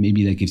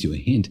 Maybe that gives you a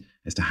hint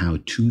as to how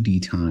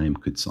 2D time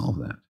could solve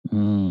that.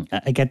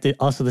 I get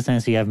also the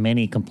sense you have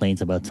many complaints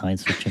about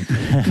science fiction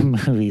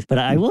movies. But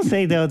I will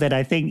say, though, that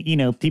I think,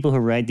 people who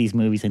write these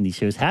movies and these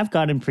shows have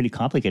gotten pretty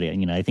complicated.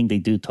 I think they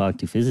do talk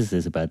to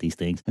physicists about these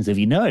things. And so if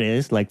you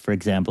notice, like, for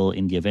example,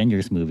 in the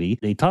Avengers movie,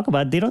 they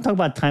don't talk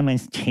about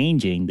timelines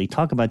changing. They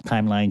talk about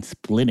timelines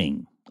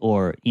splitting.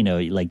 Or,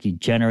 like you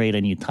generate a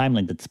new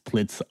timeline that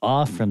splits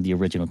off from the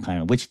original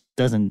timeline, which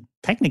doesn't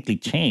technically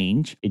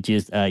change. It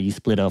just, you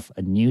split off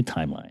a new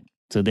timeline.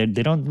 So they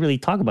don't really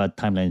talk about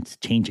timelines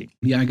changing.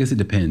 Yeah, I guess it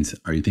depends.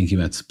 Are you thinking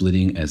about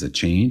splitting as a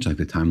change, like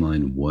the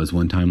timeline was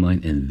one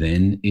timeline and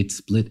then it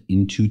split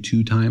into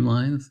two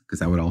timelines? Because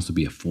that would also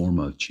be a form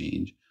of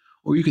change.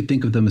 Or you could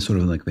think of them as sort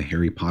of like the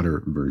Harry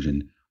Potter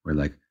version, where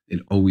like it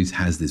always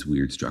has this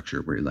weird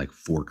structure where it like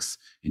forks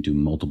into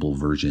multiple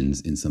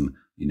versions in some,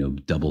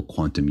 double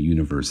quantum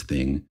universe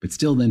thing. But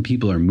still then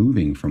people are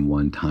moving from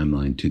one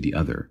timeline to the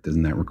other.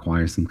 Doesn't that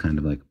require some kind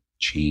of like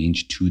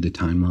change to the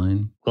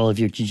timeline? Well, if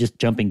you're just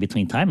jumping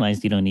between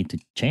timelines, you don't need to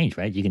change,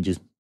 right? You can just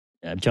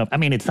jump. I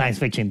mean, it's science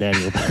fiction,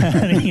 Daniel.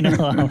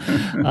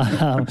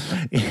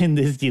 In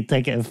this, you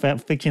take a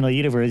fictional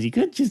universe, you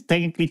could just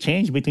technically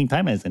change between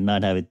timelines and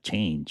not have it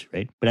change,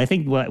 right? But I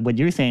think what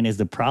you're saying is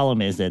the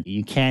problem is that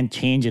you can't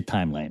change a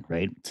timeline,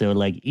 right? So,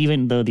 like,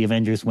 even though the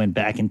Avengers went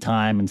back in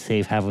time and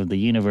saved half of the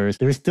universe,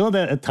 there's still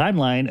a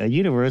timeline, a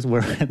universe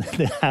where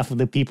half of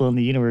the people in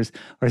the universe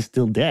are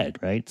still dead,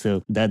 right?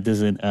 So that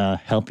doesn't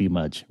help you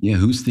much. Yeah,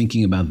 who's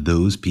thinking about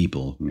those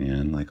people,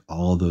 man? Like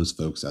all those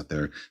folks out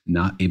there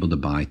not able to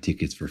buy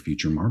tickets for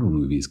future Marvel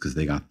movies because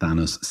they got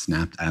Thanos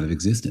snapped out of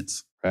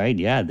existence. Right,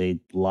 yeah, they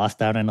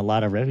lost out on a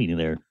lot of revenue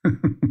there.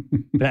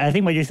 But I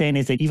think what you're saying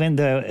is that even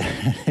though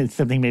it's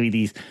something maybe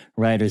these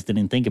writers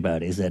didn't think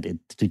about, is that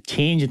to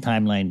change a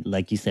timeline,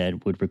 like you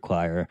said, would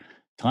require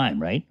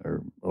time, right?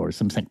 Or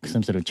some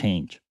sort of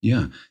change.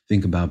 Yeah,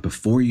 think about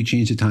before you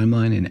change the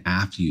timeline and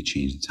after you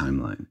change the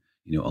timeline.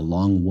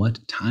 Along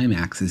what time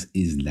axis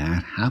is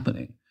that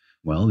happening?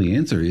 Well, the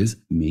answer is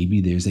maybe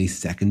there's a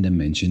second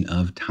dimension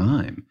of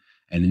time.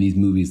 And in these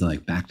movies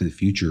like Back to the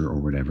Future or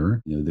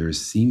whatever, there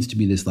seems to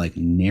be this like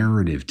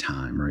narrative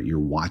time, right? You're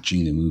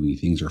watching the movie,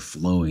 things are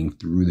flowing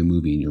through the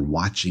movie and you're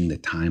watching the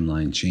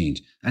timeline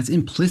change. That's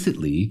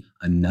implicitly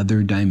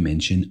another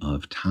dimension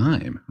of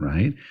time,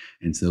 right?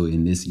 And so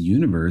in this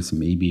universe,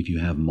 maybe if you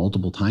have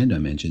multiple time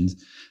dimensions,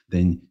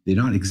 then they're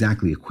not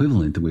exactly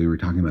equivalent the way we were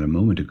talking about a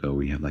moment ago,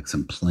 where you have like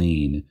some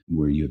plane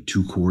where you have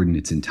two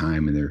coordinates in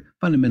time and they're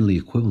fundamentally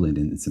equivalent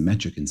and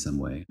symmetric in some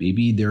way.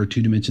 Maybe there are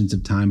two dimensions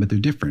of time, but they're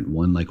different.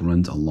 One like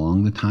runs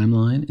along the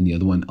timeline and the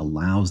other one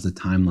allows the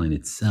timeline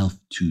itself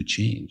to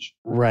change.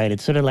 Right.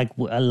 It's sort of like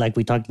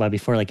we talked about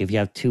before, like if you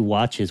have two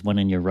watches, one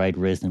in your right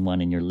wrist and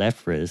one in your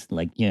left wrist,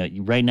 like,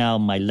 right now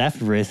my left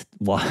wrist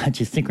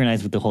watch is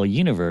synchronized with the whole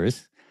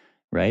universe,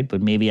 right?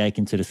 But maybe I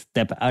can sort of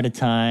step out of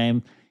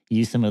time,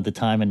 use some of the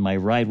time in my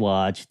right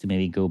watch to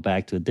maybe go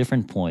back to a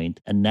different point.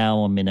 And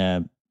now I'm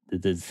in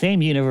the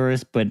same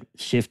universe, but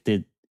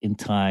shifted in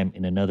time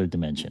in another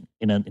dimension,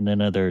 in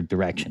another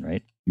direction,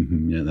 right?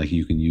 Mm-hmm. Yeah, like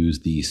you can use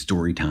the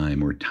story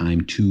time or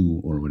time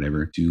 2 or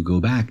whatever to go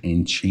back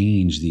and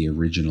change the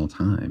original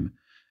time.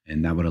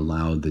 And that would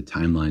allow the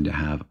timeline to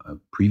have a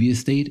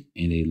previous state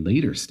and a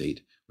later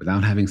state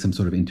without having some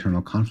sort of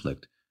internal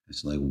conflict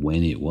as to like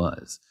when it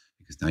was.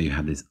 Because now you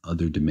have this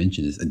other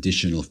dimension, this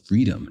additional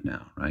freedom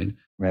now, right?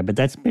 Right, but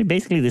that's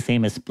basically the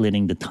same as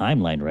splitting the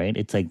timeline, right?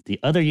 It's like the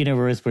other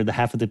universe where the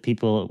half of the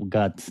people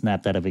got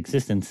snapped out of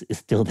existence is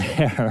still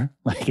there.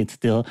 Like that's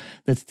still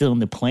in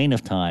the plane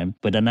of time.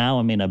 But now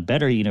I'm in a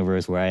better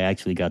universe where I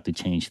actually got to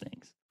change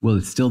things. Well,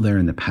 it's still there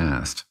in the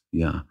past,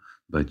 yeah.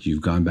 But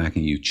you've gone back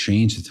and you've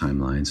changed the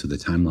timeline. So the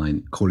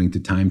timeline, according to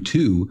time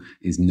 2,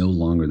 is no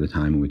longer the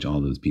time in which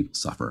all those people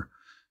suffer.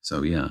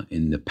 So yeah,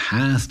 in the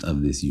past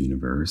of this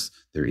universe,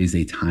 there is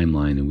a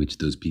timeline in which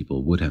those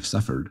people would have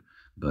suffered.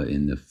 But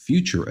in the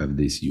future of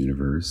this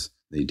universe,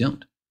 they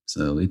don't.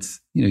 So it's,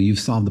 you've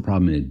solved the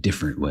problem in a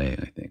different way,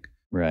 I think.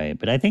 Right.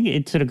 But I think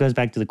it sort of goes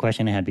back to the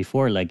question I had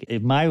before. Like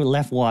if my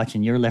left watch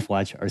and your left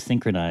watch are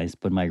synchronized,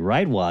 but my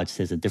right watch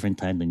says a different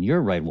time than your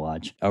right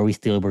watch, are we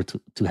still able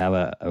to have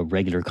a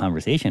regular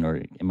conversation,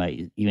 or am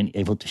I even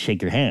able to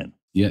shake your hand?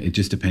 Yeah, it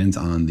just depends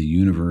on the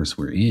universe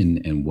we're in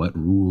and what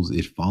rules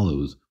it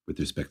follows with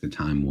respect to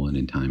time 1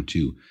 and time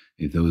 2.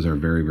 If those are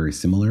very, very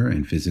similar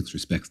and physics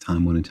respects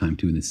time 1 and time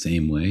 2 in the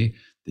same way,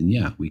 then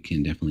yeah, we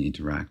can definitely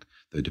interact.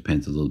 Though it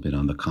depends a little bit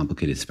on the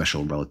complicated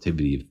special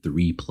relativity of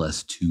 3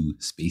 + 2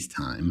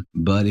 space-time.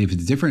 But if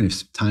it's different,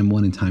 if time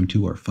 1 and time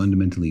 2 are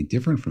fundamentally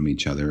different from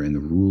each other and the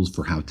rules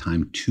for how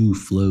time 2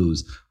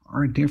 flows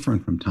are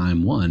different from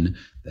time 1,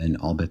 then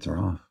all bets are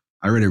off.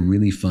 I read a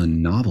really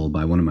fun novel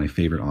by one of my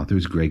favorite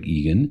authors, Greg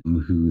Egan,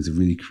 who's a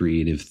really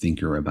creative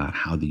thinker about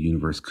how the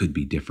universe could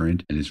be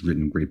different and has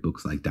written great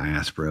books like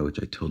Diaspora, which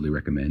I totally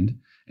recommend.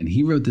 And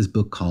he wrote this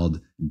book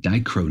called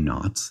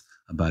Dichronauts,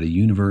 about a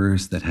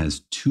universe that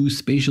has 2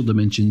 spatial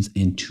dimensions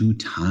and 2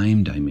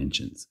 time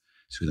dimensions.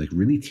 So he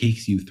really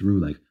takes you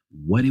through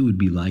what it would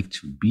be like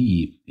to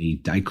be a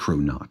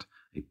dichronaut,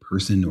 a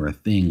person or a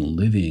thing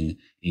living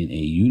in a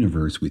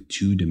universe with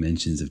 2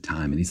 dimensions of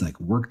time. And he's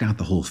worked out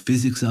the whole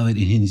physics of it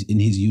in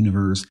his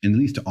universe, and it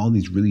leads to all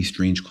these really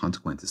strange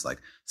consequences. Like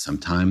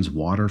sometimes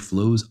water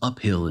flows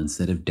uphill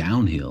instead of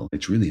downhill.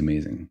 It's really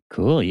amazing.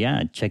 Cool.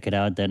 Yeah. Check it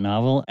out, that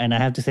novel. And I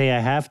have to say, I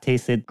have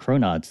tasted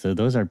Chronauts, so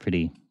those are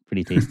pretty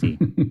tasty.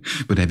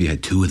 But have you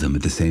had 2 of them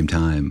at the same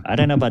time? I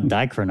don't know about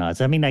dichronauts.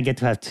 I mean, I get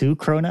to have 2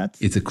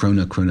 Chronauts? It's a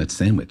cronut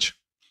sandwich.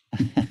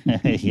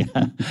 Yeah.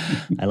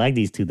 I like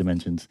these 2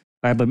 dimensions.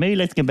 All right, but maybe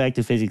let's get back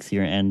to physics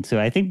here. And so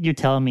I think you're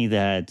telling me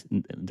that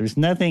there's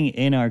nothing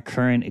in our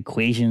current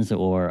equations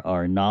or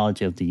our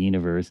knowledge of the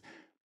universe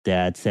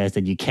that says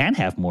that you can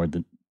have more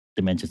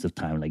dimensions of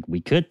time. Like we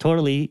could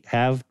totally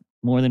have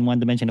more than 1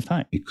 dimension of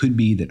time. It could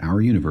be that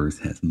our universe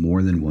has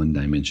more than 1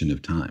 dimension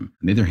of time.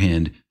 On the other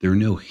hand, there are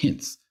no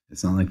hints.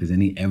 It's not like there's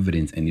any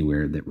evidence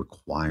anywhere that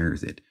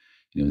requires it.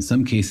 In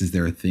some cases,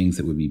 there are things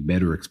that would be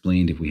better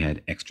explained if we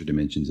had extra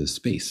dimensions of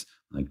space,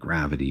 like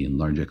gravity and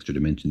large extra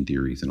dimension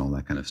theories and all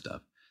that kind of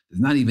stuff.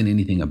 There's not even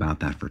anything about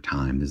that for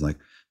time. There's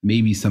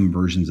maybe some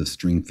versions of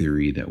string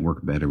theory that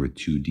work better with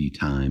 2D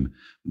time,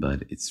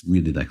 but it's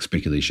really like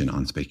speculation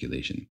on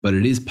speculation. But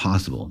it is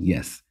possible,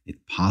 yes, it's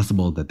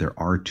possible that there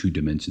are 2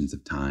 dimensions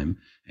of time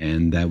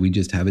and that we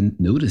just haven't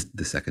noticed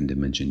the second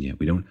dimension yet.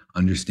 We don't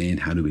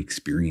understand how to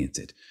experience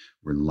it.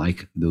 We're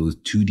like those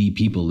 2D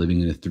people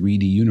living in a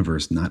 3D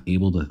universe, not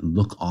able to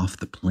look off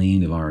the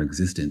plane of our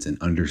existence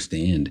and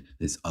understand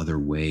this other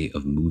way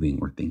of moving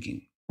or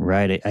thinking.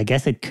 Right. I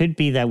guess it could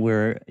be that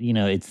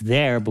it's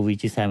there, but we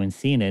just haven't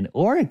seen it.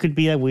 Or it could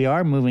be that we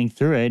are moving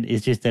through it.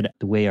 It's just that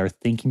the way our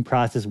thinking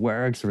process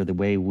works or the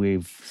way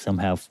we've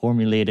somehow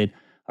formulated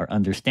our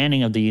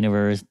understanding of the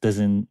universe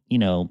doesn't,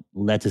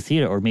 let us see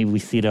it. Or maybe we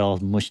see it all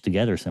mushed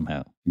together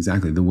somehow.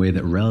 Exactly. The way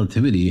that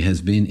relativity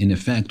has been in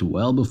effect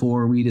well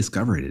before we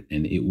discovered it.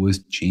 And it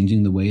was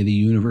changing the way the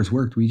universe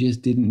worked. We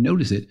just didn't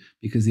notice it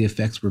because the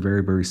effects were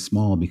very, very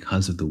small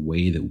because of the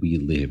way that we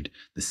lived,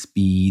 the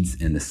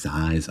speeds and the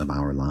size of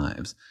our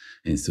lives.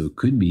 And so it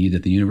could be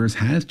that the universe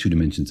has 2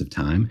 dimensions of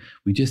time.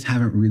 We just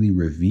haven't really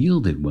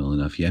revealed it well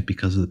enough yet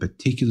because of the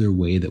particular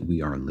way that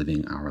we are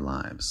living our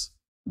lives.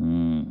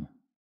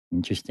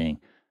 Interesting.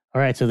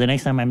 All right. So the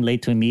next time I'm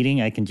late to a meeting,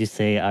 I can just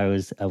say I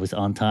was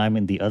on time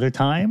in the other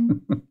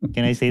time.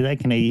 Can I say that?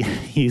 Can I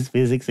use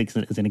physics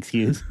as an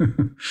excuse?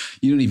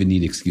 You don't even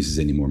need excuses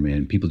anymore,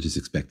 man. People just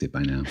expect it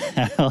by now.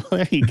 Well,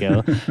 there you go.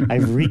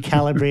 I've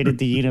recalibrated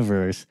the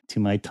universe to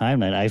my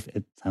timeline.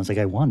 It sounds like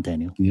I won,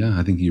 Daniel. Yeah,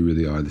 I think you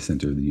really are the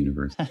center of the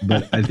universe.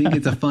 But I think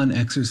it's a fun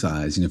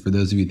exercise. For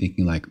those of you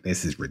thinking like,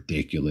 this is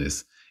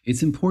ridiculous.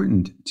 It's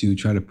important to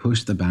try to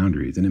push the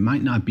boundaries. And it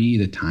might not be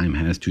that time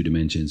has 2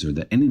 dimensions or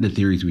that any of the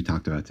theories we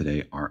talked about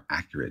today are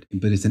accurate,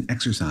 but it's an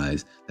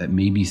exercise that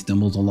maybe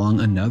stumbles along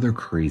another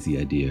crazy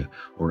idea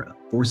or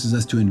forces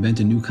us to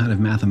invent a new kind of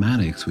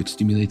mathematics, which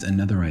stimulates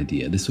another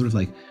idea. This sort of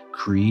like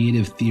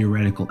creative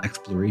theoretical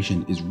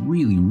exploration is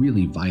really,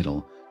 really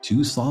vital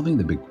to solving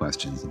the big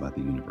questions about the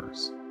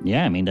universe.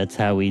 Yeah, that's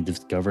how we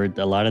discovered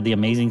a lot of the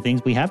amazing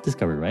things we have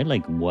discovered, right?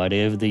 Like, what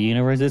if the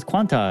universe is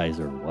quantized?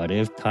 Or what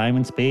if time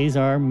and space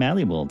are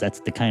malleable?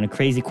 That's the kind of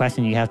crazy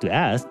question you have to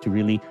ask to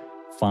really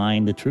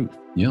find the truth.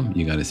 Yeah,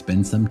 you got to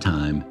spend some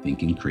time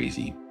thinking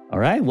crazy. All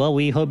right, well,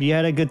 we hope you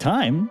had a good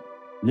time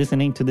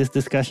listening to this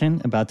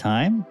discussion about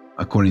time.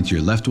 According to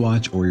your left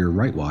watch or your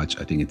right watch,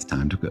 I think it's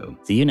time to go.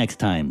 See you next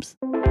time.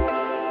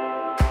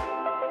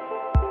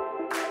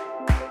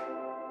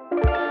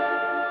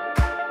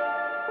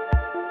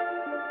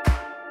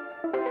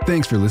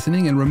 Thanks for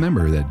listening, and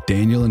remember that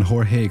Daniel and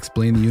Jorge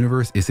Explain the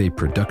Universe is a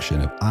production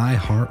of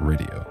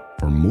iHeartRadio.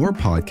 For more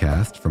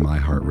podcasts from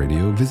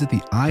iHeartRadio, visit the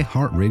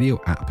iHeartRadio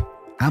app,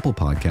 Apple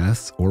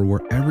Podcasts, or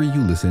wherever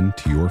you listen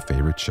to your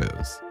favorite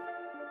shows.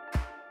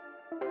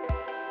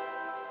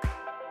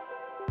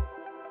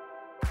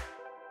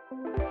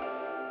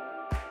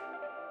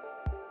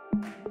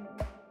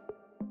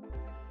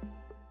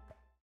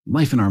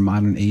 Life in our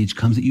modern age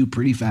comes at you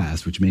pretty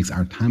fast, which makes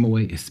our time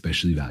away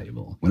especially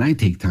valuable. When I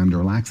take time to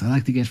relax, I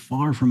like to get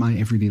far from my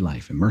everyday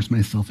life, immerse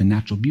myself in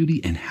natural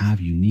beauty, and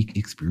have unique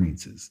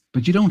experiences.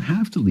 But you don't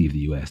have to leave the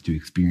U.S. to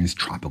experience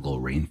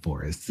tropical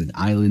rainforests and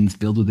islands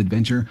filled with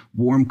adventure,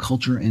 warm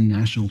culture, and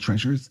national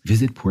treasures.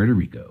 Visit Puerto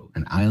Rico,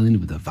 an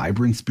island with a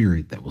vibrant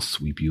spirit that will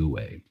sweep you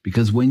away.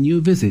 Because when you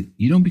visit,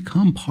 you don't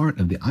become part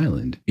of the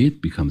island,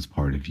 it becomes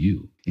part of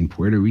you. In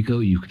Puerto Rico,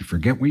 you can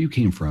forget where you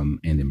came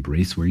from and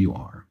embrace where you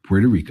are.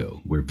 Puerto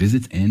Rico, where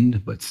visits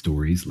end, but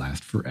stories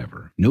last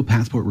forever. No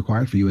passport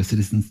required for U.S.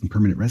 citizens and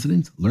permanent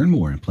residents. Learn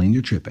more and plan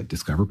your trip at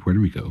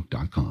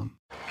discoverpuertorico.com.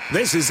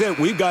 This is it.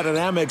 We've got an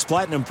Amex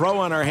Platinum Pro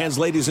on our hands,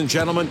 ladies and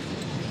gentlemen.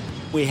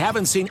 We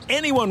haven't seen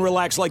anyone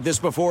relax like this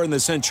before in the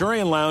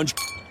Centurion Lounge.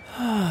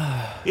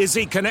 Is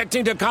he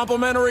connecting to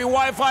complimentary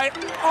Wi-Fi?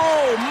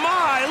 Oh,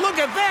 my. Look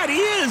at that. He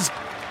is.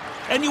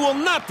 And you will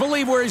not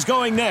believe where he's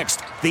going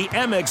next. The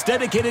Amex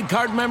dedicated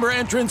card member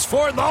entrance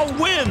for the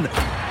win.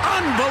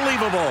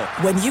 Unbelievable.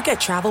 When you get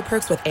travel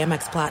perks with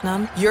Amex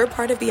Platinum, you're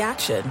part of the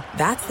action.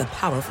 That's the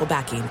powerful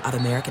backing of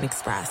American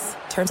Express.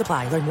 Terms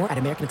apply. Learn more at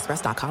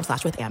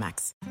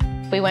americanexpress.com/withAmex.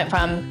 We went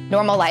from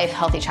normal life,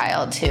 healthy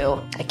child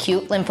to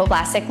acute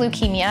lymphoblastic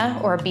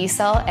leukemia or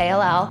B-cell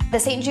ALL. The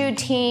St. Jude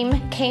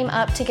team came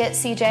up to get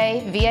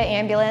CJ via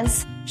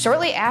ambulance.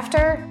 Shortly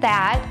after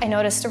that, I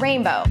noticed a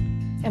rainbow.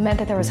 It meant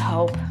that there was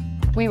hope.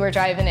 We were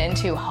driving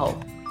into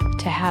hope.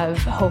 To have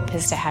hope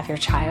is to have your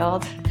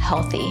child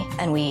healthy,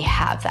 and we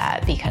have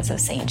that because of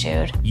St.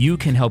 Jude. You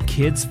can help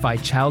kids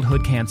fight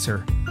childhood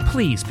cancer.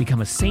 Please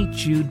become a St.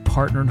 Jude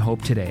Partner in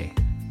Hope today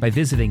by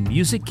visiting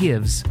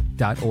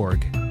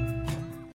musicgives.org.